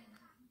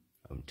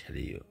I'm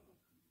telling you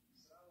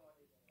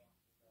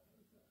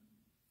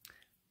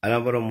ana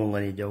baro mo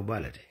ngani jaw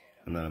balate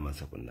ana man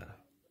sakunda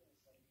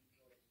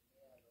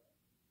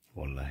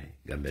wallahi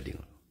Gambia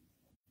dingo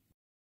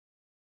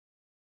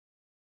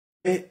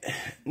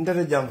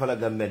ndata jam fala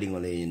Gambia dingo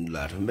le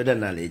lato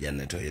mbedana le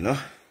Janneh to you know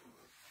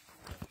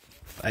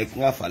I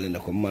nga fale na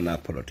ko mana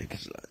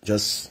politics la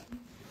just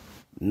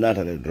not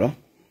a little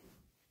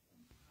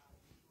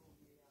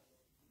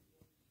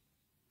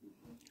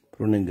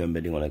pruning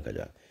Gambia dingo le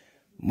kaja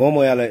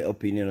Momo yala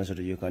opinion so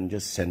you can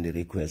just send the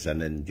request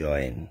and then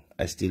join.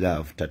 I still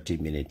have 30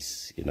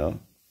 minutes, you know.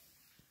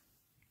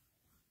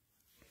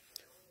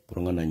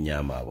 Purungana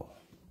nyama bo.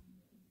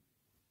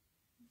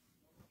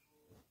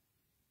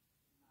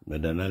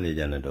 Medana le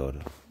Janneh door.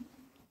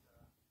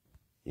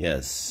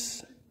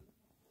 Yes.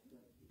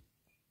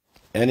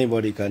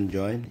 Anybody can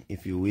join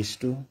if you wish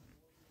to.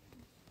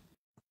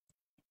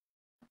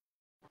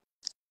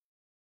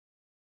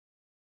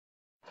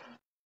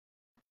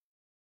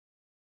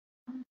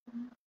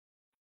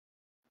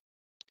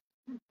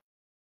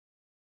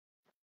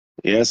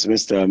 Yes,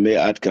 Mr. May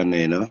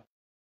Atkanena.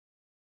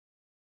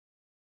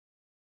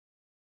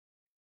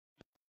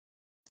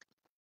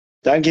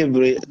 Thank you,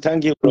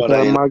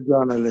 brother.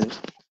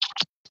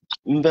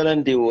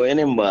 Mbelandi wo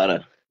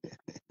enembara.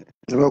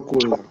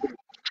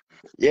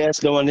 Yes,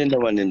 the one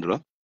in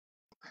bro.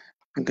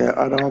 Okay,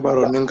 I don't know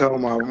about Ninka or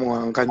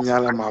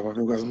Kanyala Mapa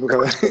because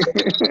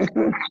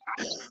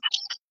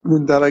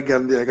Mintara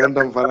Gandhi, I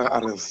can't for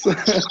arrest.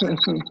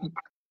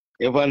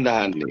 Even the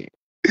handling.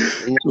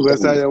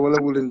 Because I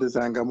will in the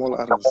Sangamol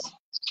arrest.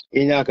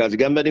 Inyakas,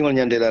 Gambading on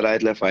Yandela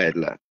right left fight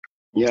la.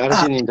 You are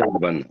seen in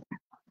Taban.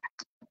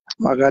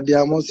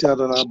 Magadiamo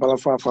Siadana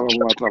Balafa for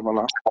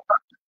Watravala.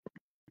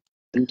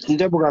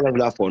 Ndebugala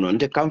Blafono, and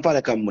the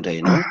Kampala Kamuta,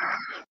 you know.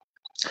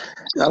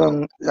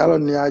 Yalan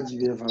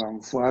Niaji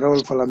for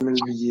all for a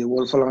milby,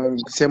 all for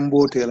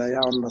Sembo Taylor, I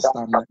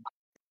understand.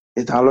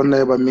 It alone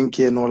never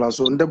minke no la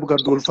so Ndebuga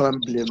dol for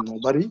blame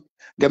nobody.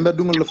 Gamba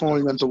dungle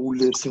phone and to wool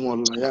sing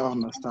all I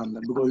understand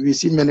that because we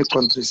see many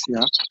countries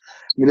here.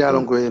 We are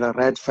going to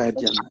right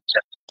fight,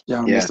 yeah,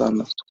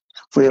 understand.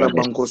 For your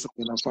bankos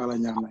in a fala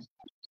nyama.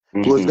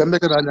 Because Gambia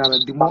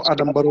the more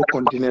Adam Barrow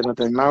continue at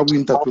now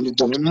winter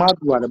 2020, mad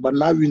water, but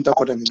now winter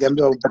cotton,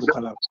 Gambia of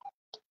Burkala.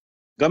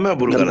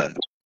 Burkala.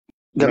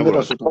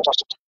 Gambia Soto.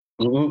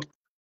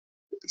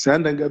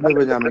 Sand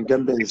and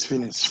Gambia is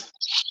finished.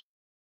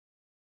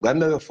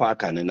 Gambia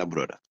Fakan and a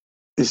brother.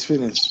 It's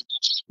finished.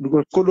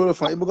 Because Kodola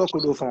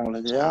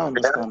found, yeah, I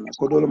understand.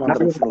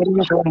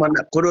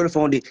 Kodola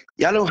found it.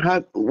 Yellow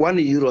have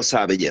 €1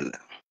 savage.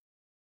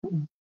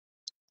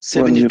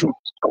 72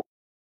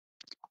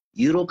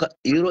 euro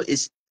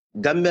is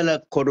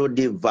Gambia Kodo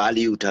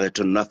value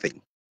to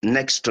nothing,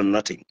 next to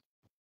nothing.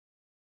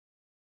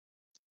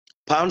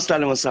 Pound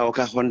sterling was our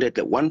 £100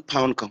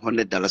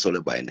 $1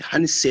 all by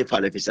and safe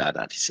alefisa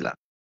that isla.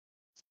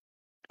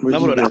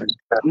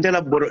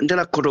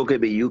 Ndela Kodo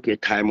be UK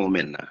time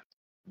omena.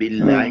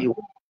 Billahi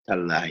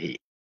tallahi.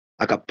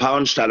 Aka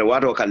pound sterling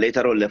what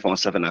later on left on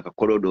 7 aka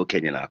Kodo do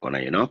Kenya kona,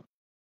 you know.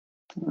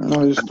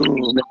 No, it's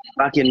true.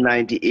 Back in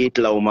 98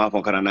 la uma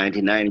for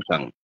 99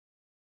 kang.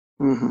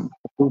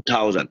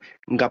 2000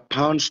 nga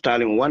pound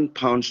sterling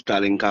 £1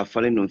 sterling ka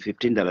falling on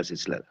 $15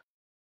 is leather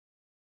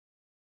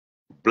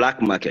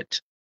black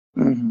market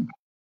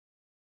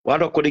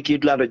what ko di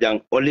lado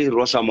jang only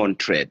Rosamond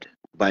trade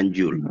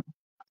Banjul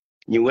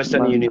ni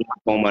Western Union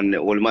man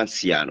olman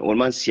sia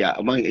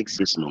among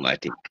exist no I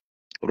think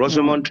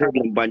Rosamond trade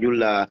in Banjul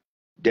la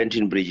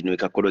Denton Bridge no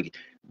ka kodogi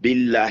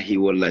billahi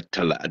wala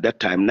tala at that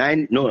time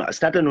 9 no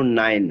started on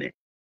 9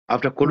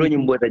 after Kodonyi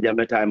Mbweta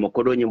Jame time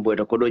Kodonyi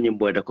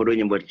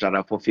Mbweta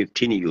tara for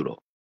 €15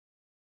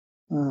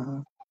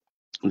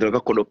 Ndoka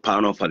kodo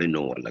pound of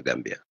no wala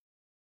Gambia.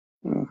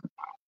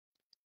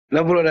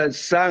 Now, brother,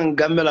 sang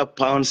Gambia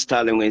pound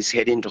sterling is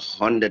heading to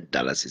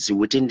 $100. It's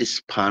within the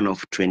span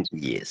of 20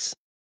 years.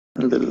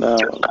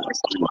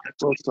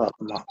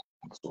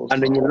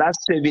 And in the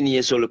last 7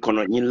 years old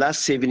kono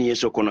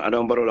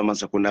Adam Barola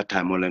Masakunda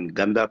time on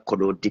Gambia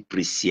kodo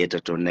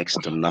depreciated to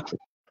next to nothing.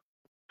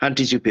 And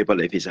tissue paper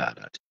life is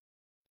hard.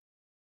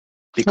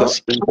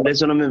 Because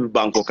inflation of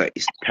Bangkok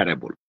is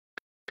terrible.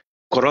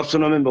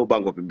 Corruption of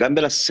Bangkok,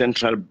 Gambia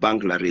Central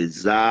Bank la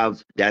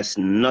reserve, there's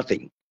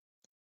nothing.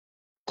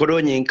 Kodo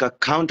nyinka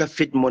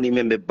counterfeit money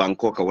member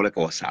Bangkok wala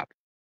wasap.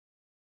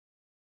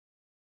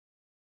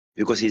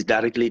 Because he's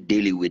directly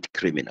dealing with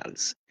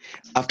criminals.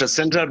 After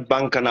Central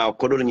Bank now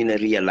kodo nyine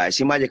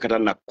realize, imagine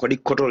katana kodi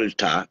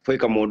kotolta,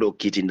 foika modo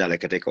kiti ndala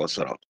kateka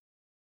osoro.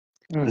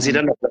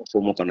 Nzida na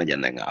platform kono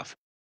Janneh ngaf.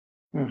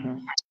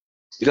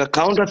 Because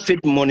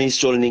counterfeit money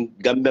sold in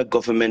Gambia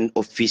government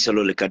official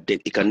or it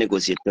can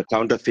negotiate the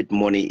counterfeit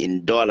money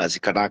in dollars,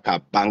 it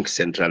can bank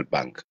central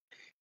bank.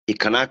 It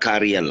cannot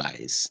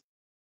realize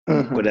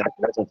because there are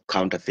lots of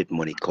counterfeit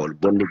money called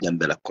Bondi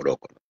Gambela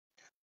Koroko.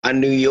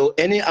 And you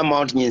any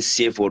amount in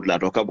safe or la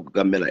roka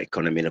Gambela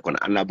economy and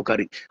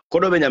Abukari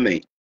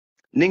Kodobenyame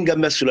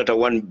Ningamba Sulata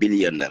 $1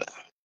 billion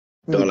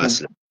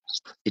dollars.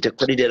 It a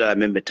credit I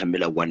remember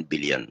Tamila 1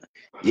 billion.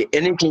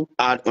 Anything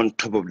add on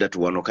top of that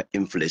one okay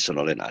inflation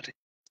or not.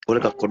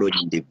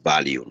 The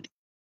value.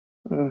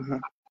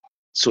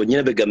 So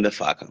you never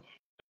faka.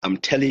 I'm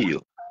telling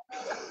you.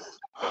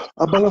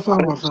 Abala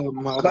fama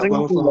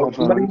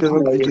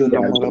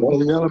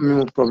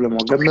problem.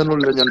 Gambe no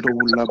legend to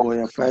wulla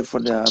boy fight for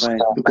their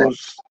right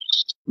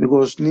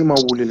because nima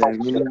wuli la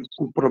ni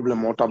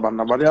problem ota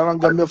banda bari ala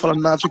Gambe fala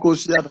nafi ko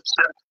siya.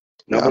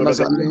 Ana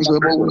sa ni ko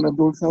bo na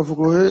do fa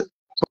ko he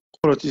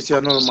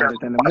politician normal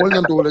tane mo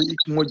nyanto wala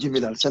mo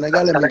jimilal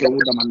Senegal mi ke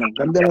wunda man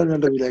Gambe la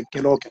nyanto wala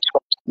keloke.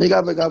 Ni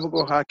ga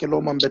ko ha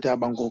kelo man bete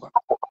Bangkok.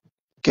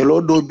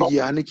 Kelo do bi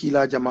yani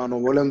kila jamano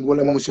wala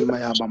musulma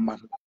ya bamman.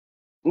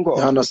 You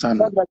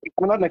understand?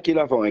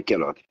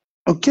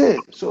 Okay,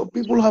 so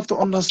people have to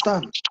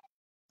understand.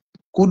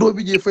 Kudo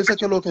bi je fesa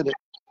kelo kede.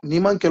 Ni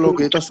man kelo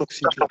ke ta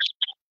succeed.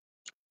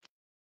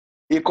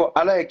 Iko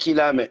ala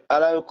kilame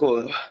ala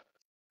ko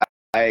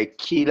ay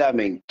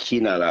kilame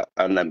kinala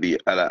anabi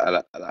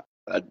ala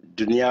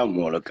dunia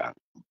moloka.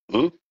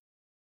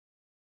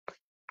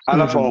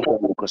 Ala fon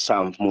ko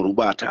sam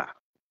murubata.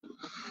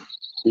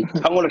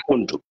 Ikangola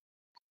kuntu.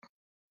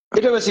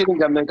 Ito ba sinin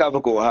Gambe ka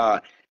ko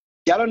ha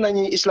yalo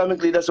nani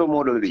Islamic leaders o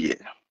model biye.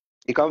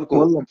 Ikaw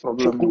ko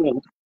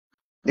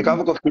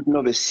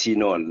fitno be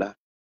sinon la.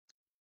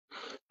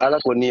 Ala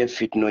ko ni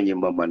fitno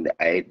nyimba mande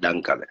ay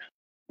dankale.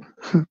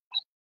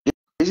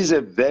 This is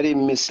a very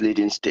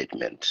misleading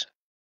statement.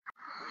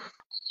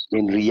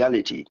 In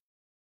reality,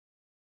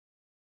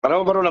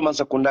 para baro la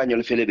mansa kunda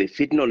nyol felebe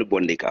fitno le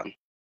bondika.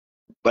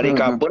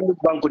 Barika bondu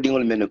banku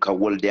dingol menuka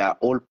wol they are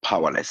all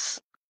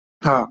powerless.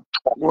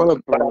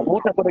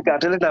 Muta ko ka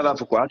tele na la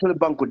fuko atole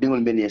banku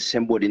dingol meni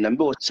symbol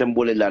nambe o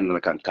symbol la na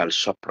kan kal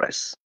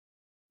suppress.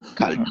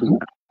 Kal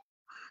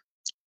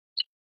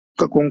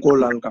ka konko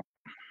lalka.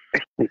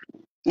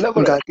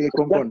 Nga ke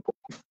konkon.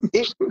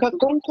 Ka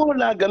konko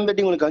la Gambe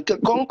dingol kan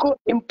konko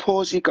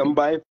impose can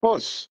by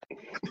force.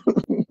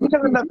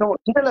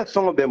 Ndala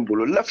songo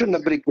bembulo lafta na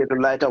brike to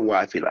lighter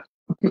wafila.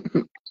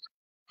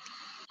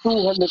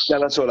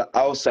 $200 sola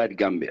outside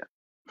Gambia.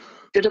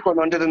 Ito ko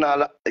non tete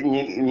na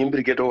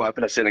nyimbrike to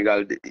wafila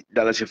Senegal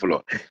dala si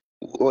fulo.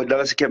 O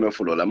dala si keme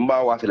fulo la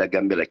mba wafila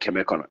Gambia la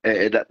keme kono.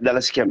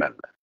 Dala si keme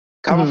la.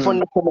 Kama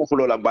fondi keme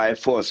fulo la by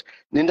force.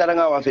 Nindala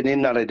nga wafi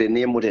ninare de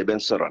ni mute ben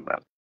sorona.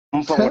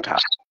 Mfamota.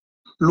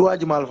 Loi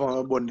jimal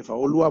fa bondi fa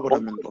o loi bota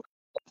men do.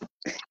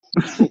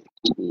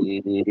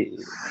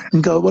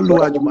 Nga ba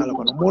loi jimal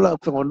fa mola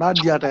fa na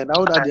diata na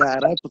o dia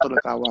ra to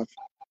ka wafi.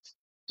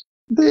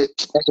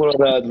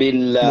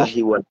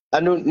 Billahi wa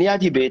anu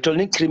niaji be tol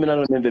ni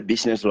criminal member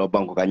business law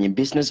banko kanyi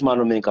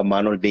businessman men ka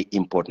manol be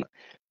important.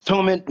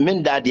 So men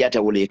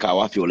diata wole ka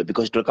wafi wole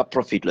because to ka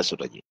profit la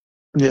soto ji.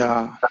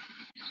 Yeah.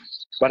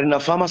 But in a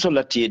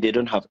pharmacy they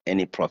don't have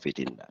any profit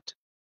in that.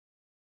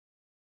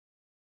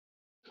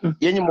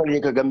 Yenye mole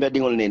ka Gambia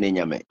dingol nene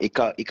nyame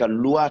ika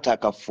luata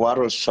ka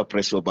fuaro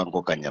suppresso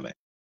banko kanyame.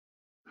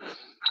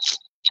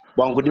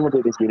 Banko dingo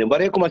de sine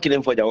bare kuma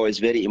kilen foja is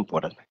very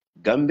important.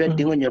 Gambia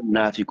dingo nyam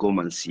nafiko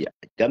mansia.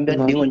 Gambia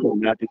dingo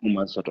nyam nafiko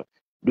mansoto.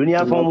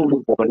 Dunia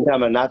fomu ko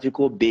ndama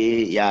nafiko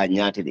be ya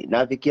nyati ni.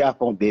 Nafiki ya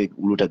fomu be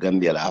uluta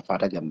Gambia la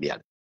afata Gambia.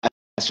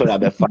 Asola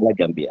be fala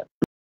Gambia.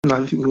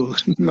 Nafiko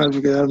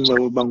ya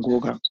mba banko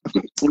ka.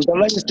 The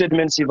last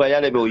statement si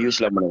vayale be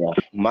uyusla mwana.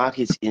 Mark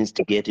is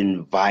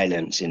instigating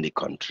violence in the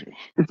country.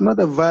 It's not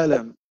a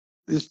violence.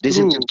 It's this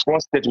true. Is the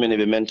first statement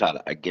be mental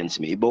against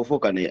me. Ibo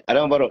foka ni I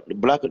don't know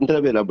black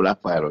interview na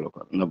black fire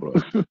no bro.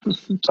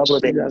 Sabo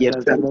de yes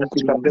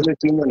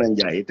everything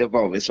nanja ite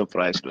fa be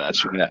surprise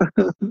class nga.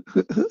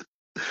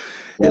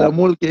 Ela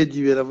mol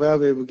KGB la va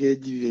be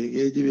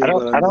KGB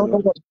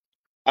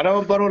I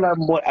don't borrow la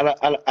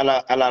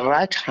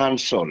right hand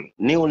sol.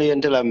 Ni ule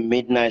entela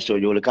midnight so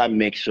you can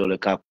make sure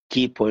ka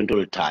key point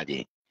to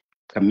target.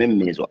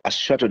 Mezo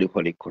ashato the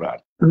Holy Quran.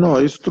 No,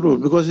 it's true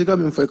because you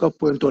come in for a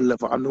point on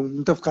level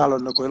and mtaf kala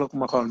na ko ila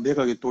kuma kan be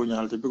ka to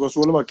nyalti because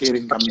wala ba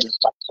caring Gambia.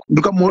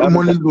 duka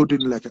molin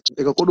lotin leke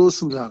e ko do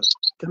sunyal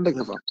kende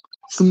ke fa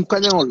sum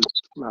kanyol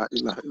la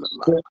ilaha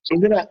illallah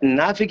ibina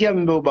nafiki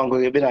ambe banko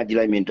ibina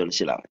jila mental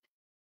sila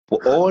for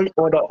all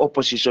other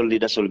opposition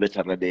leaders will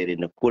better there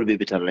in could be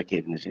better like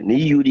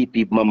ni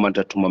UDP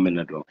mamanta tuma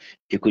menado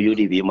e ko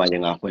UDP ma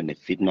nga ko ne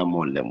fitna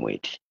mo le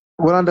moyti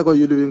wala ko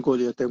yudu win ko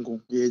ye tenku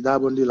ye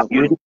dabondi la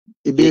ko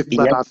e be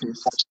bata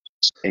face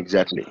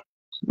exactly.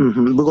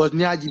 Because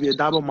Nyaji be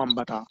Dabo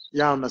Mambata,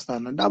 ya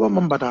understand. Dabo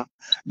Mambata,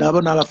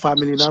 Dabo Nala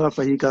family, Nala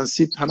for he can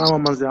sit Hanama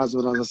Manze as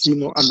well as a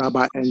sino and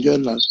Daba enjoy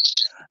that.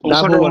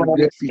 Dabo one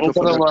great feature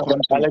for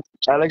that country.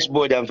 Alex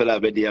Bojan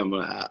fela bediam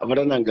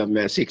amaranga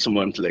me 6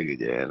 months like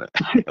jena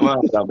ma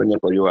rabanya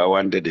ko you are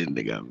wanted in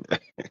the Gambia.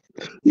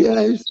 Yeah,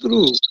 it's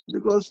true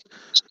because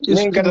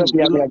it's true.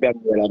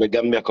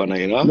 Gambia kono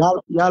you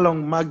know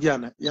Yalong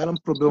Magyana,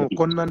 Yalang problem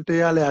konante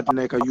yale at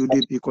neka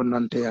UDP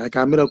konante ya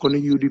kamera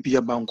koni UDP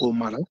ya banko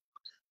mala.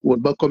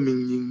 Would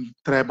becoming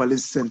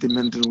tribalist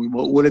sentimental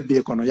will be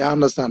econo. You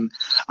understand?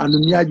 And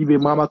Nyaji be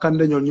mama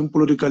kande your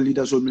political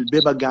leaders will be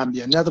beba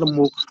Gambia. Nyatra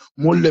mo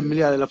le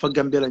milia la fa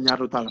Gambia la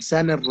nyato tala.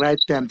 Send right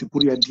time to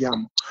put your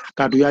diam.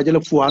 Kadu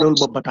yajele fuarol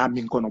babata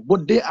min kono.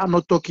 But they are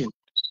not talking.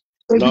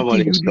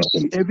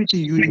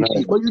 Everything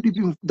UDP. But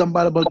UDP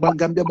dambala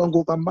Gambia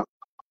bango kamba.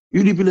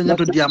 UDP le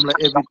nyato diam la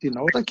everything.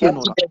 What a keno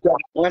la.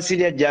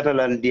 Sidia jata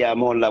la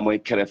diamo la moy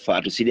kere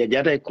fatu. Sidia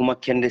jata kuma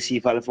kende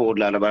sifal fo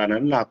la bana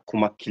na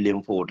kuma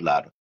kilem fo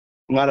la.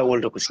 Ngala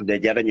wolto ko sidia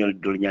jata nyol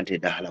dol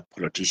nyante da hala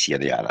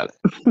politician ya la.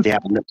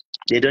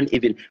 They don't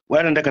even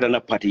wala ndaka na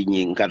party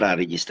nyi ngata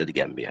registered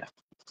Gambia.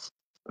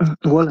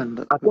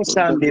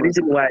 Akosa the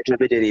reason why to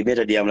be the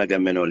better diam la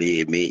Gambia no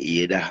li me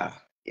yedaha.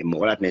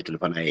 Wala netul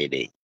fana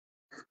yede.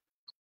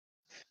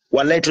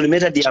 Wallahi to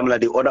meta the amla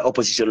the other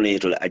opposition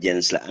to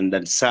against and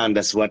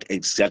that's what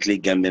exactly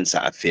Gambians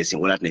are facing.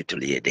 Wala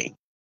netul yede.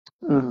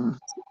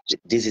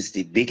 This is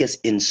the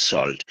biggest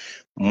insult.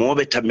 More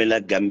better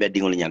mela Gambia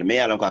dingol nyan. Me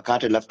alon ka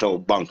kate lafta o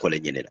banko le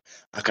nyenela.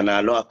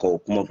 Akana lo ako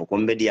kuma fo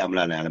kombe di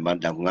amla na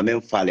amanda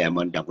ngamen fale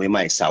amanda ko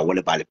mai sa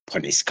wole bale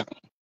punish kam.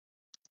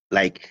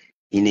 Like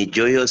in a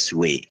joyous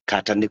way.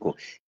 Katandiko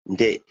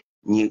nde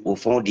ni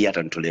ofon di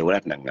atantole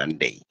wala na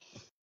ngande.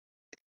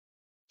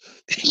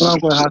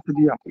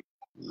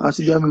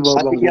 Hasidia mi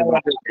bango.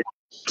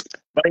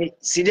 But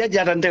Syria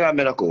Jata Ntega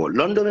Melako,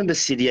 London and the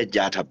Syria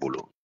Jata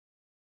Bulu.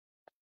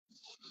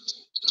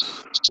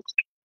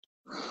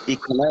 It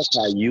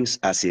can use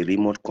as a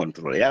remote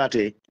control.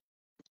 Yate,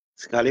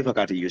 Scalifa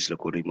got to use the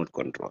remote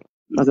control.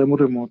 As a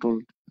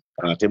remote.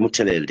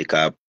 Temutele,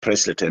 the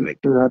press letter.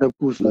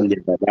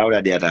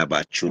 Now they are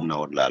about Chuna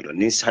or Lalo.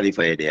 Nis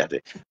Halifa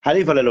Ediate.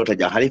 Halifa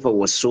Lotaja, Halifa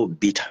was so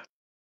bitter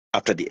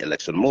after the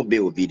election. More be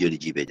video the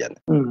Jibejan.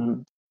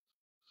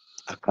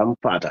 A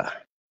campata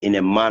in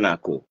a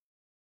manako.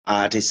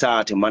 Ate sa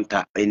ate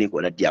manta eni ko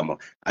la diamo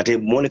ate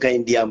monika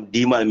indiam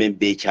dima men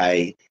be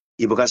chai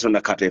ibukaso na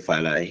kate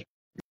falai.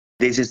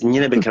 This is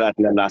nyine be kala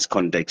in the last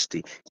context.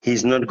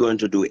 He's not going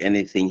to do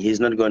anything. He's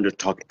not going to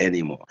talk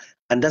anymore.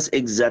 And that's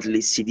exactly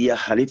Sidia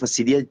Halifa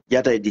Sidia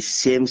Jata the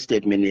same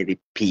statement they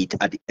repeat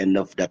at the end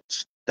of that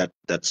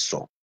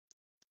song.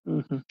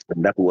 And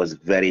that was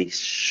very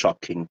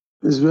shocking.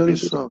 It's very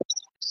shocking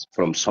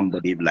from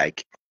somebody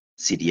like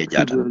Sidia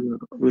Jata.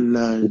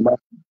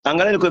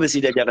 Angale ko be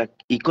Sidia Jata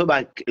iko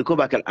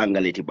ba kal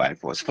angale ti by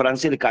force.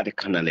 France le kate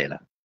kanalela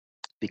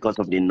because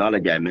of the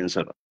knowledge I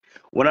mentioned.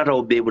 One of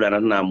our baby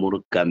na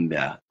muru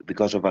Gambia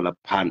because of our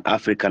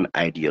pan-African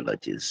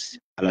ideologies,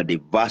 and the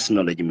vast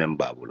knowledge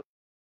member.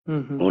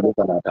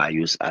 I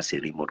use as a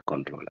remote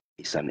controller.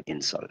 It's an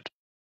insult.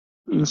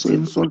 It's an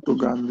insult to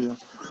Gambia.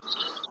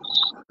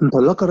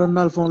 Ntala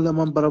karanal fon le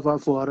man barafa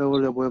foare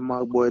wala boy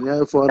ma boy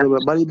ne foare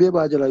bari be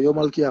ba jala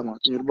yomal kiyama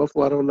ba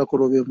foare wala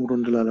ko be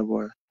murundila la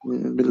boy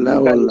billahi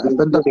wallahi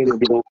tanta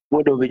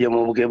do be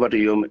mo ke batu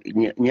yom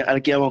nya al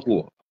kiyama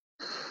ko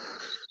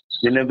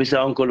dina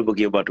bisa on ko bo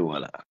ke batu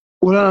wala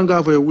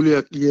nga fa wuli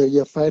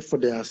ya fight for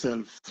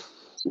themselves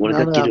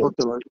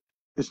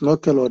it's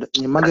not kelo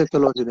ni mage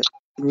kelo de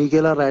ni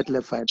gela right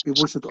left fight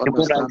people should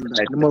understand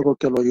that no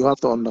kelo you have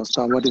to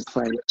understand what is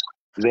fight.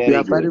 We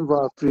are fighting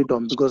for our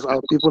freedom because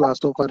our people are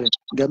suffering.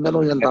 Gambia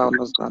don't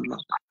understand now.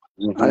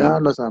 I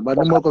understand, but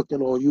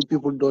you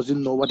people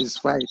doesn't know what is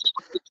fight.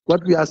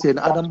 What we are saying,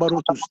 Adam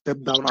Barrow to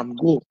step down and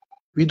go.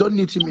 We don't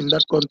need him in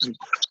that country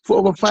for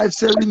over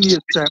 5-7 years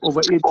time, over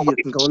 8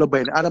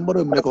 years. Adam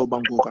Barrow make our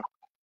Bangkoka.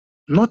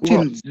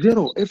 Nothing,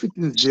 zero,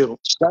 everything zero.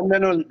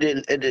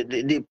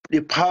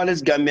 The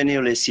powerless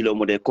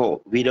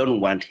Gambian, we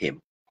don't want him.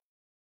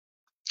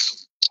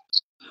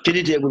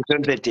 Kili table,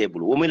 center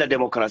table. Women la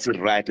democracy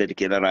right, let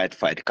the right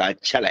fight. Ka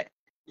chale,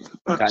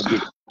 ka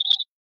jid.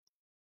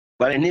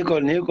 But Nico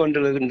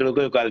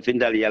ndolo ko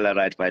alfindal yala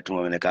right fight.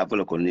 Women ka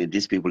polo ko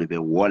these people be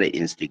want to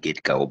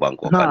instigate ka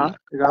obanko kana.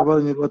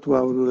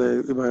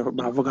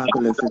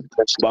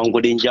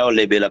 Bango dinjao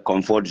lebe la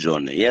comfort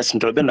zone. Yes,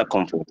 ntobe na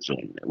comfort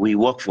zone. We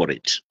work for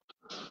it.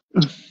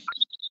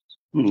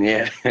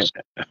 Yeah.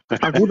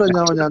 Akuta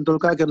nyawa nyantol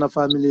ka na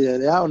family.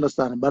 I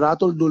understand, but I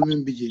told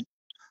Dolmin Biji.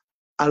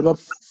 alba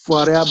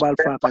foire bal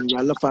fatan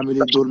yalla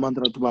family dol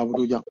mantra tubabu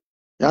do jam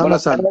ya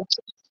understand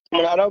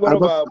Mwana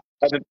alba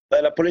ba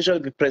la police will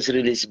be press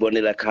release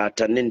boni la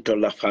kata ninto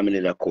la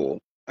family la ko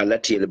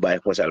alati ile by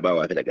force alba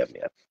wa vile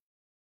Gambia.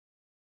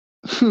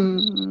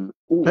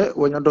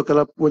 wonya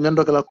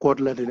dokala court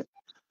la de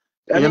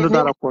wonya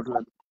dara court la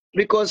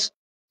Because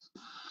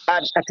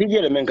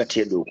atijele menga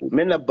tie doku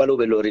mena balo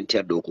be lorin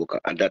tie doku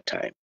at that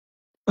time.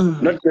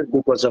 Not just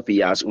because of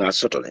yas nga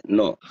sotole,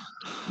 no.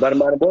 But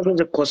my boss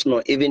cost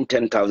no even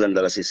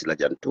 $10,000 is like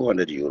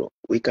 €200.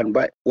 We can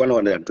buy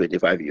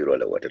 €125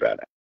 or what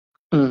rather.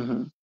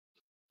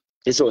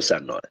 It's also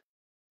not.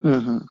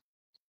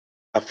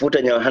 A foot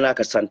and your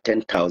hanaka san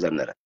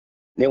 10,000.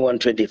 Ne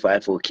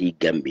 125 for key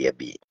Gambia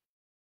B.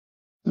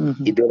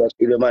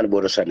 Ibe man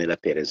bodo sanela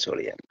parents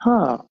orian.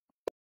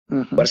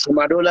 But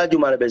Samadola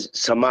Jumalabes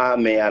Sama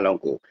me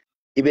alonko.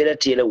 Ibera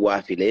tiele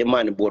wafile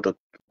man bodo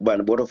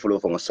flow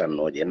from a son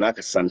no je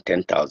naka san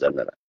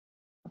 10,000.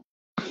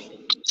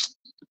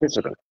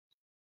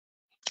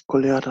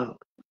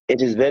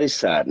 It is very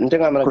sad.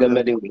 Ntenga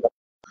Gambia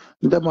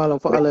Ndamalam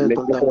fa ala to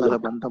dankala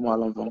ban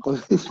tamalam fa ko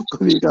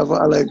bi ka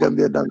fa ala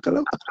Gambia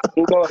dankala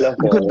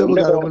ngonde bu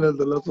gara mun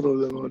la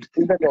problem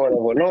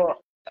no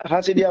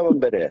hasidi am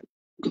bere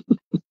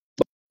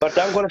but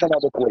danko na tana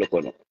ko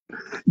kono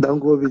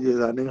danko bi je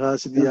ni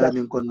hasidi ya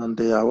ni kon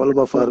nante ya wala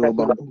ba faaro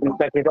ba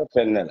takita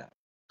fenela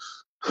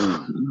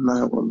na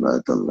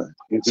wallahi talla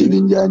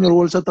sidin jay ñol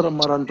wol sa tara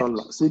maran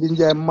tolla sidin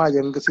jay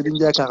maaje nga sidin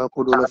jay ka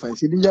ko do la fay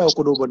sidin jay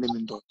ko do bonne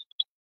min to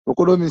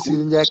ko do min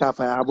sidin jay ka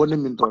fay abonne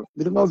min to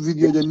mi nga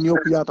video je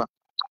ñop yata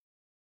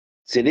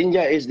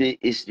Sidinja is the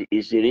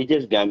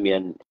richest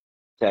Gambian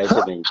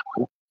settlement.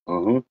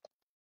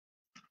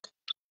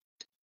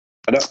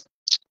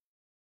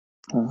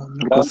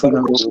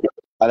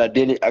 Our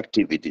daily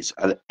activities,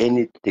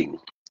 anything.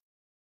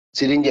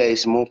 Sidinja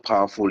is more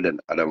powerful than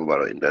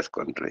Adambaro in this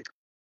country.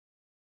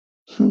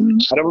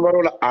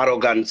 Adambaro la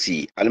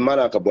arrogancy,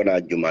 almana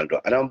kabona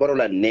jumaldo. Adambaro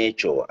la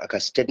nature, aka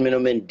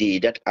statement di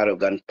that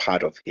arrogant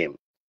part of him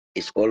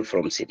is all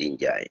from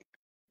Sidinja.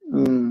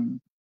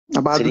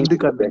 About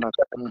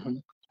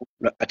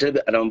I tell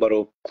you,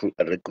 Adambaro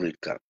recruit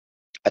ka.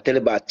 I tell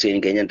you about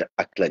change and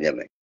act like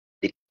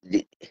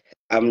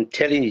I'm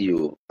telling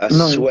you, I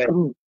swear.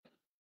 No.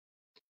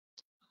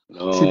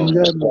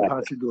 Sidinja mo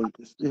hasidol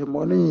e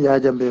moni ya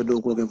jambe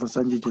do ko ke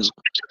fasanji jil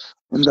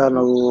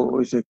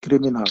ndano is a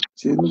criminal.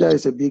 Sidinja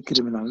is a big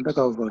criminal.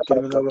 Ndaka for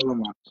criminal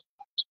lama.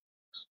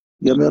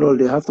 Yamerol,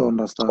 they have to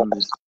understand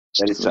this.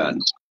 Very sad.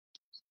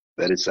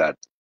 Very sad.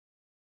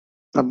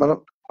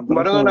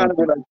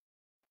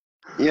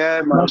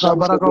 Yeah, man.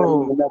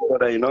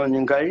 You know,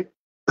 Ninkai.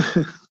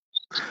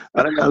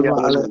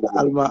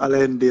 Alma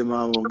alende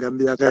mamo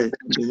Gambia kay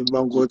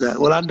banko ta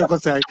wala anda ko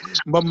say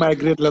ba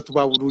migrate la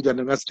tuba wudu jan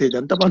nga stage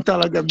anta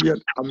bantala Gambia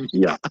am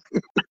hiya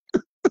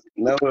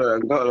no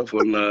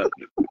for na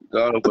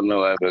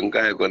wa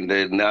ngai ko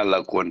de na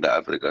la ko nda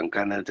African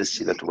kana ta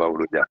sila tuba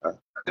wudu ja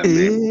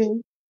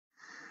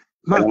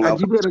ma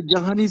ajibe rek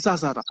jahani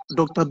sasara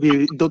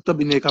docteur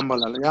bi ne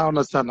kambala ya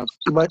understand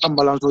ibay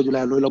ambulance o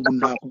jula lo la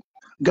bunda ko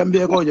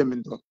Gambia ko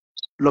jamin to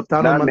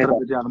loptano mantra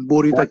de yan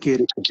borita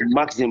keri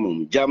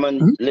maximum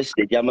German let's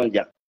say German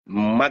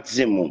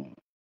maximum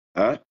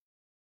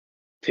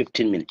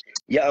 15 minutes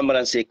ya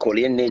amaran say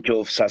Korean nature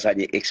of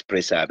Sasaje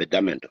Express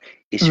abedamento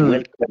is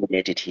well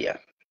coordinated here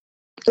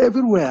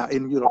everywhere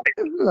in Europe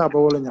everywhere ba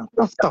wala nya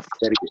tough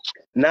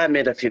na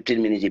meta 15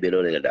 minutes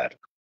below the that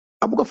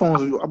abuka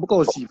fonzo abuka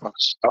osifa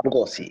abuka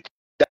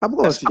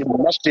osi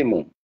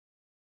maximum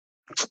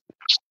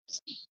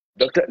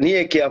doctor ni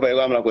eke hapa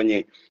yamla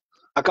kwenye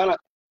akana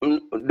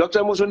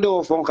Dr. Musunde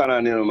wo fon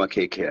kana ne no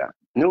makekea.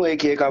 Ni wo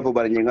eke ka fo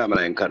bari nyinga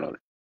mala enkano.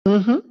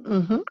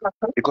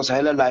 Because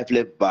I life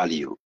life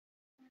value.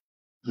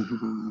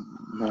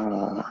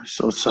 No,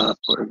 so sad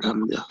for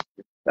Gambia.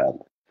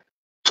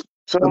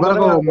 So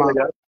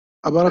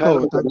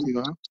Abarako, thank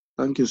you.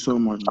 Thank you so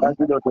much.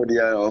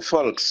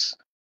 Folks,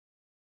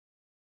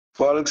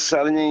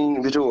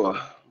 salning bitu.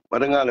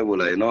 Madangale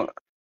bula, you know.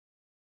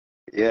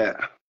 Yeah.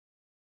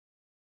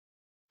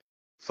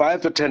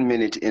 5 to 10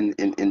 minutes in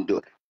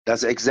do.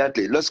 That's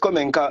exactly. Let's come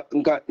and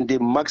the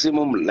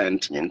maximum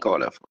length in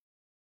call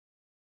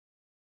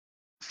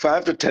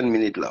 5 to 10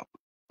 minutes long.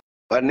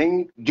 But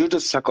then, due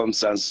to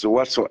circumstances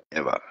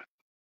whatsoever,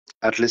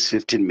 at least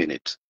 15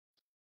 minutes.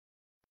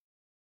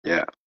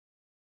 Yeah.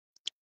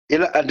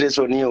 Ila address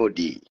on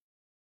EOD.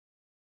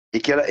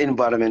 Ikela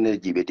environment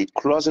energy, the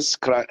closest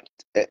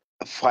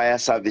fire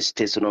service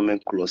station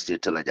close to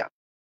Talaja.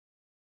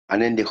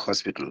 And in the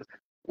hospital.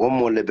 One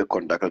more labor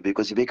conductor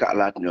because you make a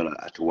lot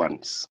at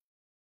once.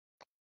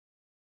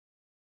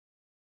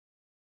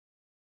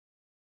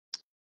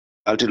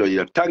 I'll tell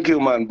you. Thank you,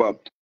 man, Bob,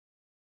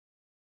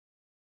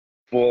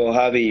 for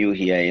having you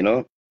here, you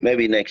know.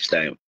 Maybe next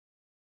time.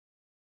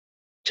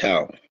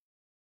 Ciao.